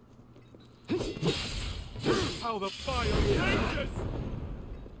 How the fire rages.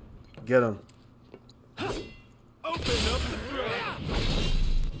 Get him. Open up the throttle.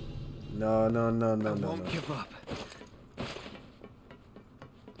 No, no, no, no, I no, won't no. give up.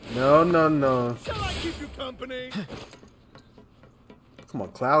 No, no, no. Shall I keep you company? Come on,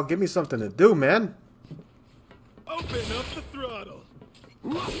 Cloud. Give me something to do, man. Open up the throttle.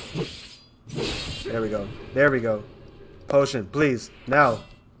 There we go. There we go. Potion, please. Now.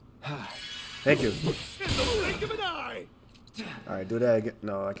 Thank you. In the blink of an eye. Alright, do that again.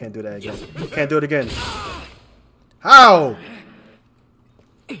 No, I can't do that again. Can't do it again. How?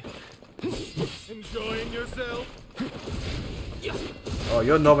 Enjoying yourself? Oh,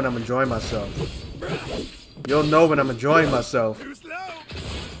 you'll know when I'm enjoying myself. You'll know when I'm enjoying myself. Too slow.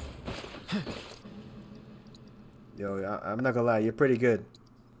 Yo, I'm not gonna lie, you're pretty good.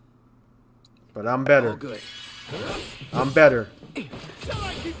 But I'm better. All good. I'm better. Shall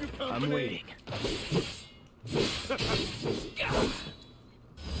I keep you company? I'm waiting.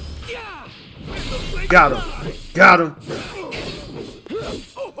 Got him. Got him.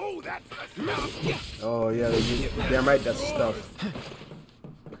 Oh, that's the stuff. Oh, yeah, you damn right that's the stuff.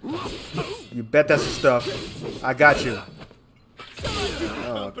 You bet that's the stuff. I got you.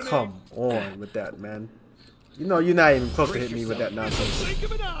 Oh, come on with that, man. You know you're not even close to hitting me with that nonsense.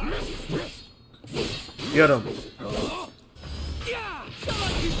 Get him.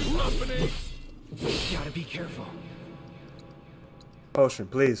 Gotta be careful. Potion,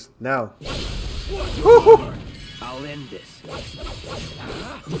 please. Now. I'll end this.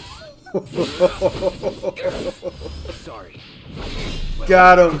 Sorry.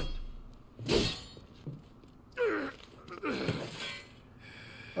 Got him.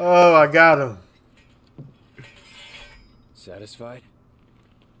 Oh, I got him. Satisfied?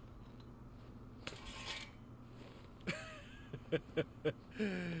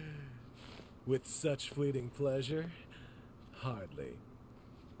 With such fleeting pleasure? Hardly.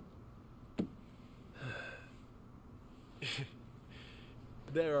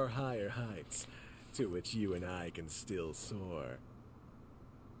 There are higher heights to which you and I can still soar.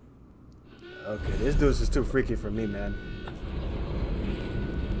 Okay, this dude's just too freaky for me, man.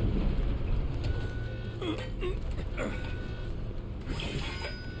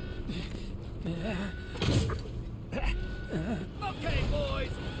 Okay,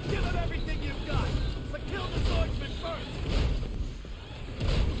 boys. Give them everything you've got. But kill the swordsman first.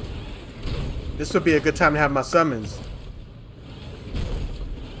 This would be a good time to have my summons.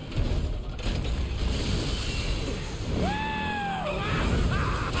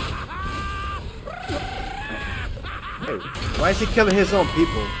 Hey, why is he killing his own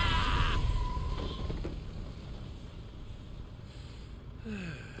people?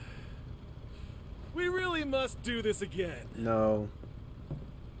 do this again. No.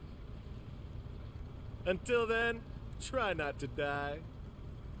 Until then, try not to die.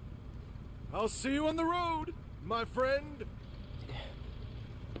 I'll see you on the road, my friend.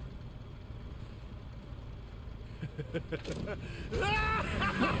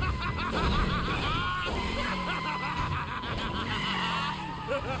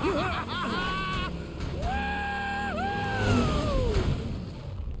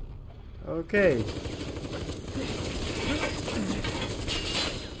 Okay.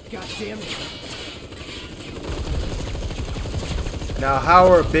 God damn it. Now, how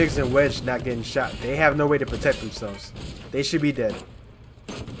are Biggs and Wedge not getting shot? They have no way to protect themselves. They should be dead.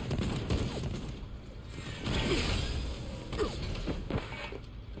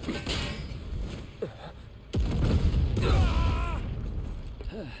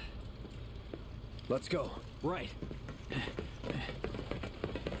 Let's go. Right.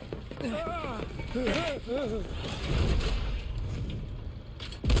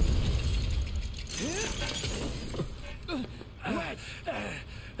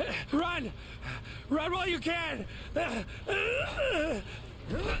 Run! Run while you can!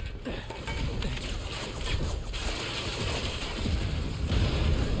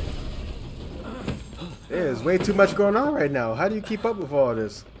 There's way too much going on right now. How do you keep up with all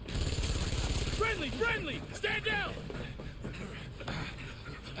this? Friendly! Friendly! Stand down!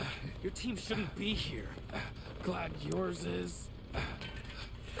 Your team shouldn't be here. Glad yours is.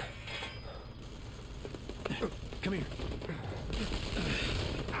 Come here.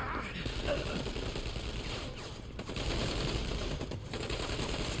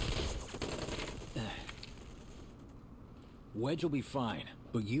 Wedge will be fine,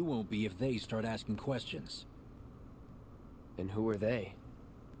 but you won't be if they start asking questions. And who are they?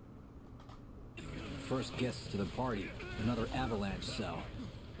 First guests to the party, another avalanche cell.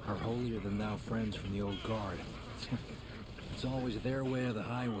 Our holier-than-thou friends from the old guard. It's always their way or the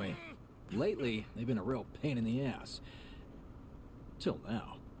highway. Lately, they've been a real pain in the ass. Till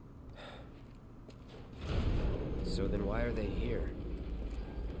now. So then why are they here?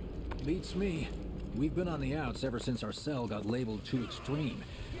 Beats me. We've been on the outs ever since our cell got labeled too extreme,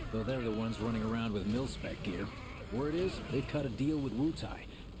 though they're the ones running around with mil-spec gear. Word is, they cut a deal with Wutai.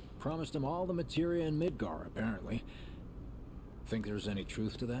 Promised them all the materia in Midgar, apparently. Think there's any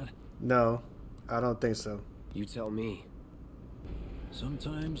truth to that? No, I don't think so. You tell me.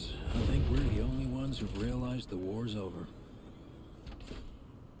 Sometimes, I think we're the only ones who've realized the war's over.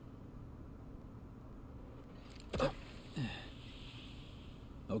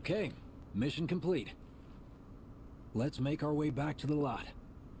 Okay, mission complete. Let's make our way back to the lot.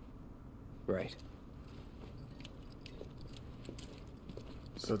 Right.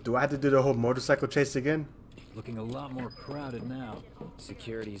 So do I have to do the whole motorcycle chase again? Looking a lot more crowded now.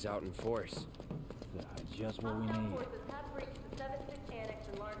 Security's out in force. Just what we need.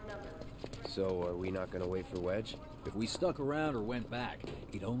 So are we not gonna wait for Wedge? If we stuck around or went back,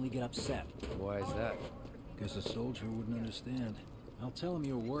 he'd only get upset. Why is that? Guess a soldier wouldn't understand. I'll tell him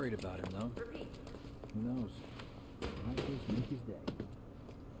you're worried about him, though. Who knows? Might just make his day.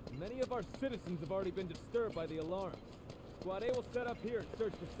 Many of our citizens have already been disturbed by the alarms. Squad A will set up here and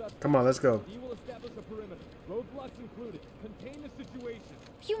search for suspects. Come on, let's go. B will establish a perimeter, roadblocks included. Contain the situation.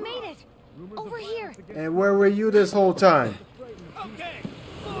 You made it! Over here! And where were you this whole time? Okay!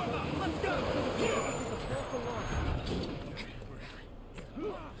 Form up! Let's go!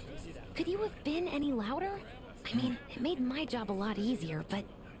 Could you have been any louder? I mean, it made my job a lot easier, but...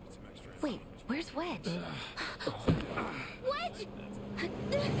 Wait, where's Wedge? Wedge!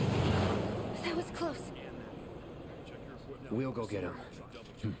 That was close. We'll go get him.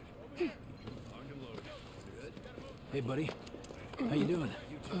 Hey, buddy. How you doing?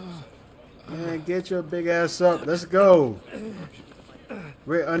 Man, get your big ass up. Let's go.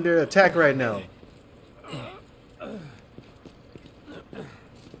 We're under attack right now.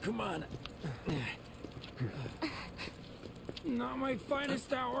 Come on. Not my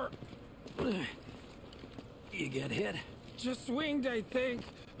finest hour. You get hit? Just swinged, I think.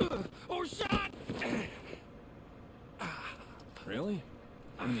 Oh, shot! Really?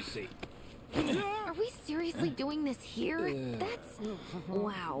 Let me see. Are we seriously doing this here? That's...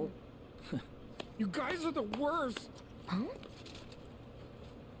 Wow. You guys are the worst. Huh?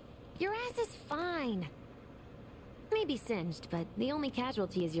 Your ass is fine. Maybe singed, but the only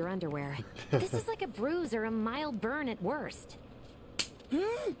casualty is your underwear. This is like a bruise or a mild burn at worst.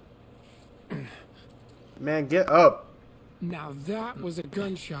 Man, get up. Now that was a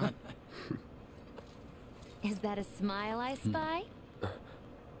gunshot. Is that a smile I spy?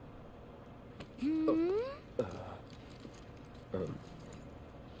 Hmm?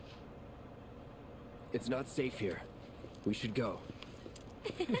 It's not safe here. We should go.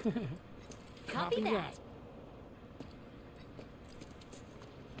 Copy that.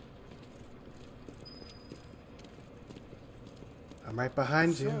 I'm right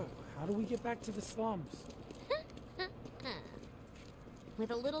behind you. So, how do we get back to the slums?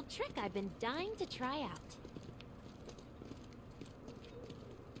 With a little trick I've been dying to try out.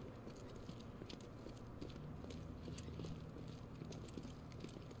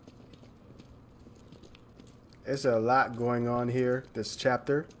 There's a lot going on here, this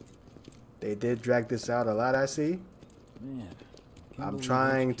chapter. They did drag this out a lot, I see. Man, I'm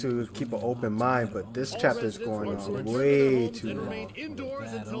trying to keep an open mind, but this chapter is going on way too long.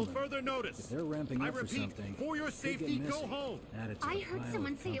 Indoors until further notice. If they're ramping up for something, for your safety, go home. I heard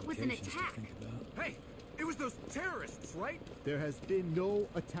someone say it was an attack. Hey, it was those terrorists, right? There has been no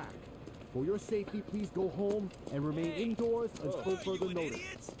attack. For your safety, please go home and remain indoors until further notice.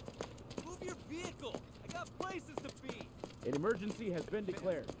 Idiots? Move your vehicle. I got places to be. An emergency has been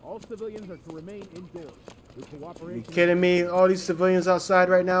declared. All civilians are to remain indoors. With cooperation. You kidding me? All these civilians outside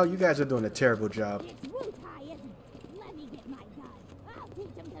right now? You guys are doing a terrible job. It's Wutai, isn't it? Let me get my gun. I'll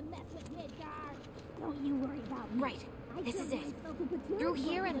teach him to mess with Midgar. Don't you worry about me. Right. This is it. Through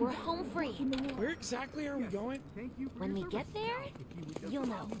here and we're home free. Where exactly are we going? When we get there, you'll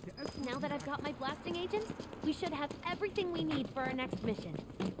know. Now that I've got my blasting agent, we should have everything we need for our next mission.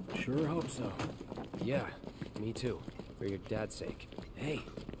 Sure hope so. Yeah, me too. For your dad's sake. Hey,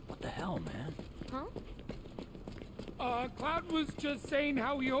 what the hell, man? Huh? Cloud was just saying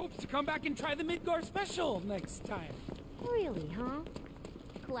how he hopes to come back and try the Midgar special next time. Really, huh?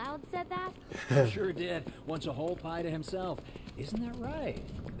 Cloud said that? Sure did. Wants a whole pie to himself. Isn't that right?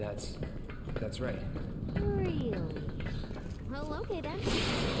 That's right. Really? Well, okay then.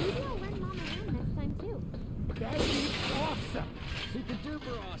 Maybe I'll lend Mom a hand next time too. That'd be awesome. Super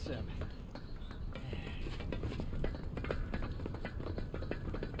duper awesome.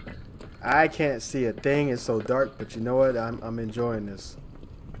 I can't see a thing. It's so dark, but you know what? I'm enjoying this.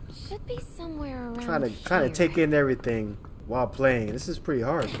 Should be somewhere around Trying to take in everything while playing. This is pretty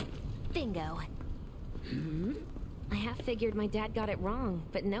hard. Bingo. I half figured my dad got it wrong,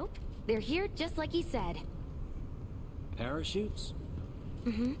 but nope. They're here just like he said. Parachutes?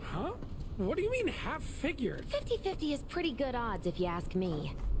 Huh? What do you mean half figured? 50-50 is pretty good odds if you ask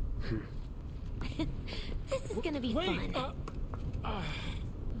me. This is gonna be fun.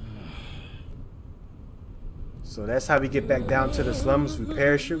 So that's how we get back down to the slums. We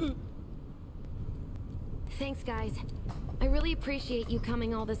parachute. Thanks, guys. I really appreciate you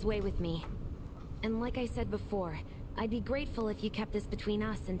coming all this way with me. And like I said before, I'd be grateful if you kept this between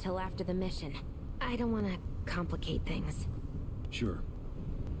us until after the mission. I don't want to complicate things. Sure.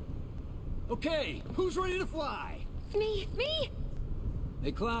 Okay, who's ready to fly? Me!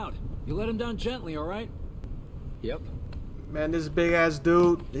 Hey, Cloud, you let him down gently, all right? Yep. Man, this big ass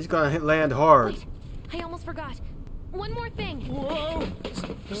dude, he's gonna land hard. Wait, I almost forgot. One more thing. Whoa!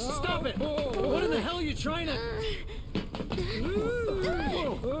 Stop it! What in the hell are you trying to...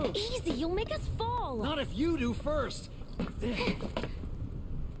 Easy, you'll make us fall. Not if you do first.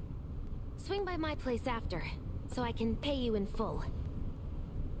 Swing by my place after, so I can pay you in full.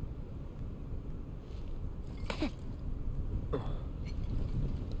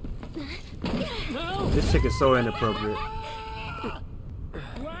 This chick is so inappropriate.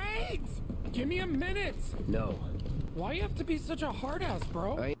 Wait! Give me a minute! No. Why you have to be such a hard ass,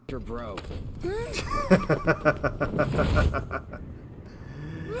 bro? I ain't your bro.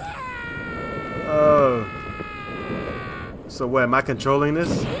 Oh. So what, am I controlling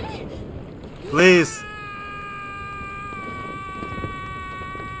this? Please.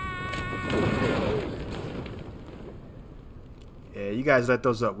 Yeah, you guys let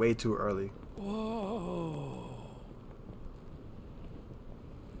those up way too early. Whoa.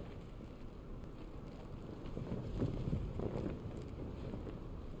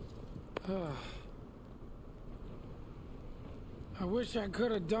 I wish I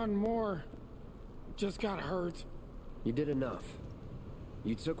could have done more. Just got hurt. You did enough.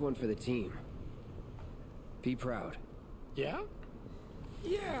 You took one for the team. Be proud. Yeah?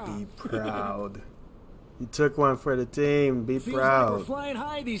 Yeah. Be proud. You took one for the team. Be Feels proud. like we're flying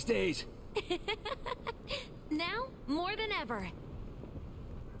high these days. Now, more than ever.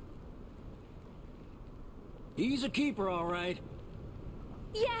 He's a keeper, all right.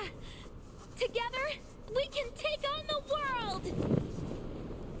 Yeah. Together, we can take on the world!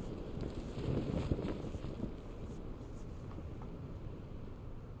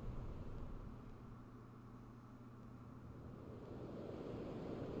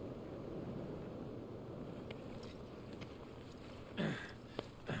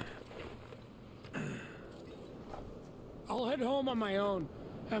 I'll head home on my own.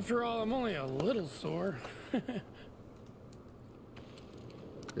 After all, I'm only a little sore.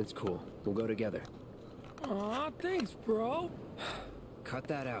 It's cool. We'll go together. Aw, thanks, bro. Cut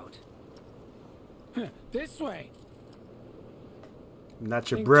that out. This way.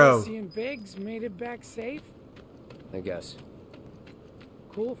 Not your Think bro. Jesse and Biggs made it back safe? I guess.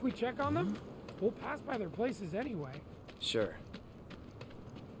 Cool if we check on them? We'll pass by their places anyway. Sure.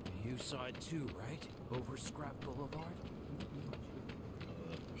 You saw it too, right? Over Scrap Boulevard?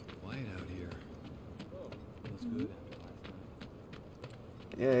 Quiet out here. Feels good.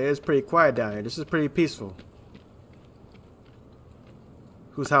 Yeah, it's pretty quiet down here. This is pretty peaceful.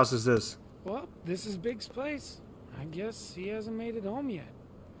 Whose house is this? Well, this is Big's place. I guess he hasn't made it home yet.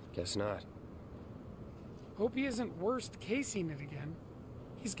 Guess not. Hope he isn't worst casing it again.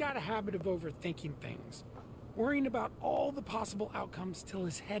 He's got a habit of overthinking things, worrying about all the possible outcomes till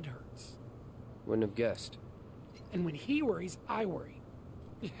his head hurts. Wouldn't have guessed. And when he worries, I worry.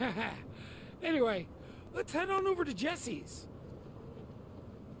 Anyway, let's head on over to Jesse's.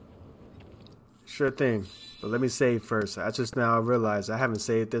 Sure thing. But let me save first. I just now realized I haven't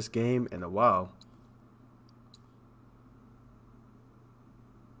saved this game in a while.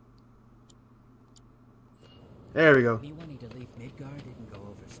 There we go. Me wanting to leave Midgard didn't go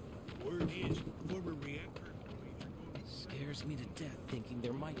over so well. Word is, former reactor. Scares me to death thinking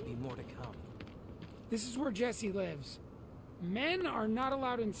there might be more to come. This is where Jesse lives. Men are not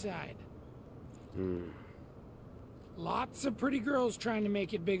allowed inside. Lots of pretty girls trying to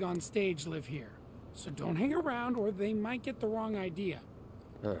make it big on stage live here. So don't hang around or they might get the wrong idea.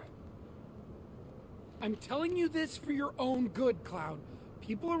 Huh. I'm telling you this for your own good, Cloud.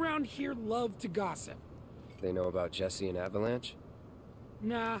 People around here love to gossip. They know about Jesse and Avalanche?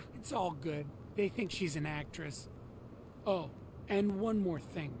 Nah, it's all good. They think she's an actress. Oh, and one more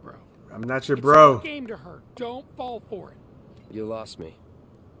thing, bro. I'm not your It's bro. all game to her. Don't fall for it. You lost me.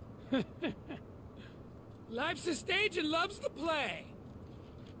 Life's a stage and love's the play.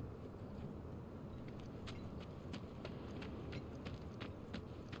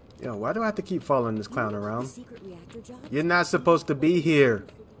 Yo, why do I have to keep following this clown around? You're not supposed to be here.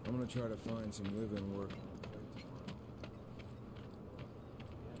 I'm gonna try to find some live-in work.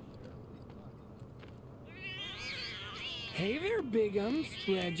 Hey there, Bigums,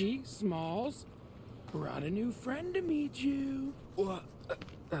 Reggie, Smalls. Brought a new friend to meet you. What?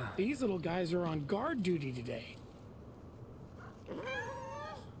 These little guys are on guard duty today.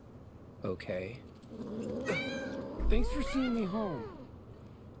 Okay. Thanks for seeing me home.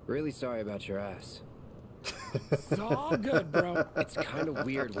 Really sorry about your ass. It's all good, bro. It's kind of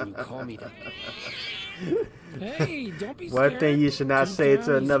weird when you call me that. Hey, don't be scared. One thing you should not Deep say down,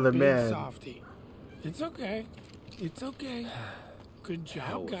 to he's a another big man. Softy. It's okay. It's okay. Good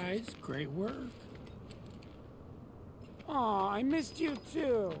job, guys. Great work. Aw, I missed you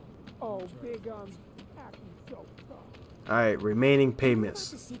too. Oh, Big acting so tough. Alright, remaining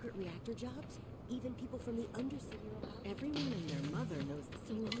payments. The secret reactor jobs? Even people from the undercity are allowed. Everyone and their mother knows that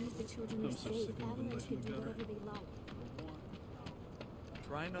so long as the children are safe, Avalanche can do whatever they like.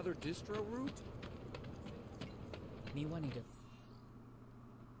 Try another distro route? Me wanting to...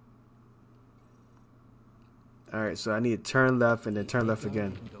 Alright, so I need to turn left and then turn left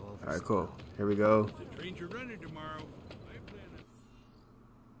again. Alright, cool. Here we go. The trains are running tomorrow.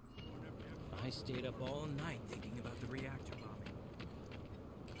 I stayed up all night thinking about the reactor bombing.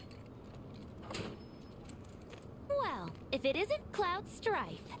 Well, if it isn't Cloud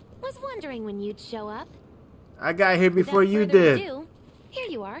Strife. Was wondering when you'd show up. I got here before Without you further did. ado, here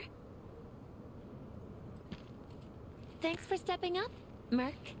you are. Thanks for stepping up,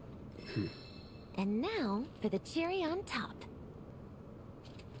 Merc. And now for the cherry on top.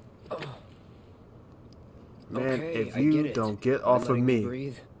 Man, Okay, if I you get it. don't get Am I off of letting you me.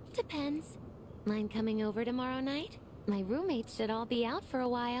 breathe? Depends. Mind coming over tomorrow night? My roommates should all be out for a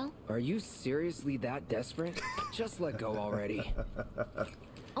while. Are you seriously that desperate? Just let go already.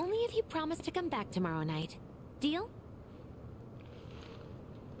 Only if you promise to come back tomorrow night. Deal?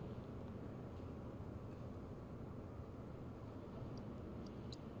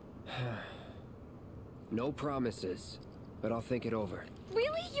 No promises, but I'll think it over.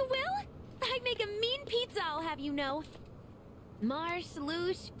 Really? You will? I make a mean pizza, I'll have you know. Marsh,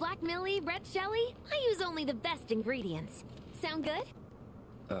 Loosh, Black Millie, Red Shelly. I use only the best ingredients. Sound good?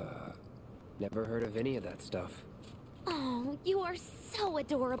 Never heard of any of that stuff. Oh, you are so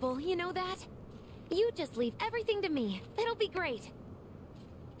adorable, you know that? You just leave everything to me. It'll be great.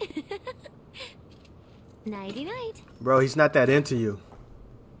 Nighty-night. Bro, he's not that into you.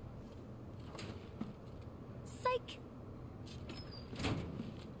 Psych.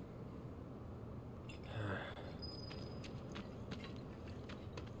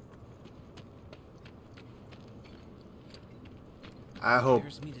 I hope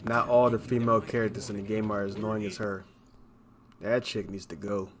not all the female characters in the game are as annoying as her. That chick needs to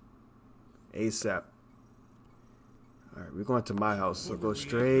go. ASAP. Alright, we're going to my house, so go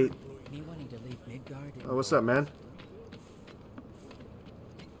straight. Oh, what's up, man?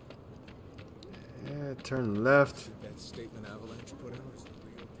 Yeah, turn left. That statement Avalanche put out is the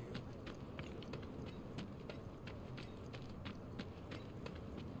real deal.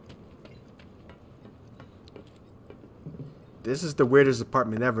 This is the weirdest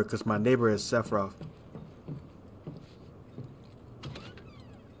apartment ever because my neighbor is Sephiroth.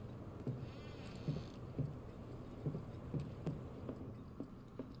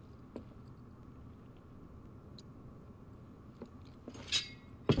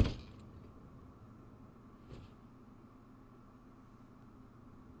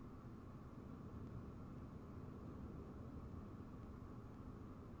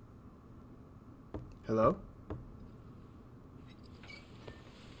 Hello?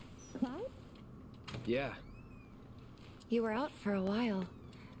 Yeah. You were out for a while.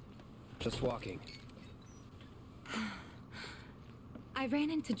 Just walking. I ran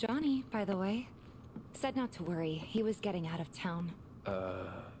into Johnny, by the way. Said not to worry. He was getting out of town.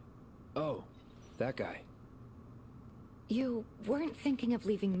 Oh, that guy. You weren't thinking of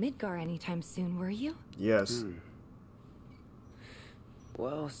leaving Midgar anytime soon, were you? Yes.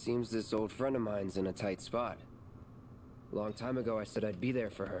 Well, seems this old friend of mine's in a tight spot. A long time ago I said I'd be there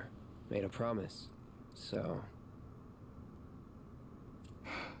for her. Made a promise. So...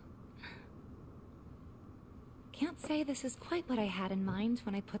 Can't say this is quite what I had in mind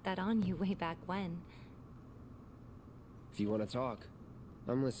when I put that on you way back when. If you want to talk,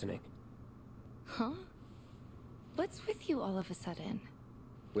 I'm listening. Huh? What's with you all of a sudden?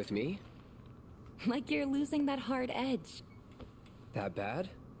 With me? Like you're losing that hard edge. That bad?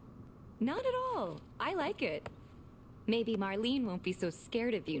 Not at all. I like it. Maybe Marlene won't be so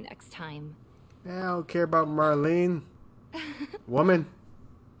scared of you next time. I don't care about Marlene. Woman.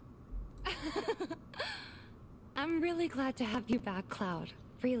 I'm really glad to have you back, Cloud.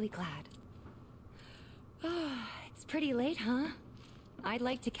 Really glad. It's pretty late, huh? I'd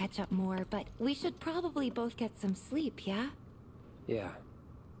like to catch up more, but we should probably both get some sleep, yeah? Yeah.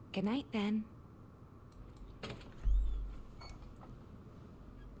 Good night, then.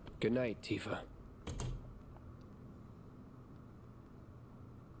 Good night, Tifa.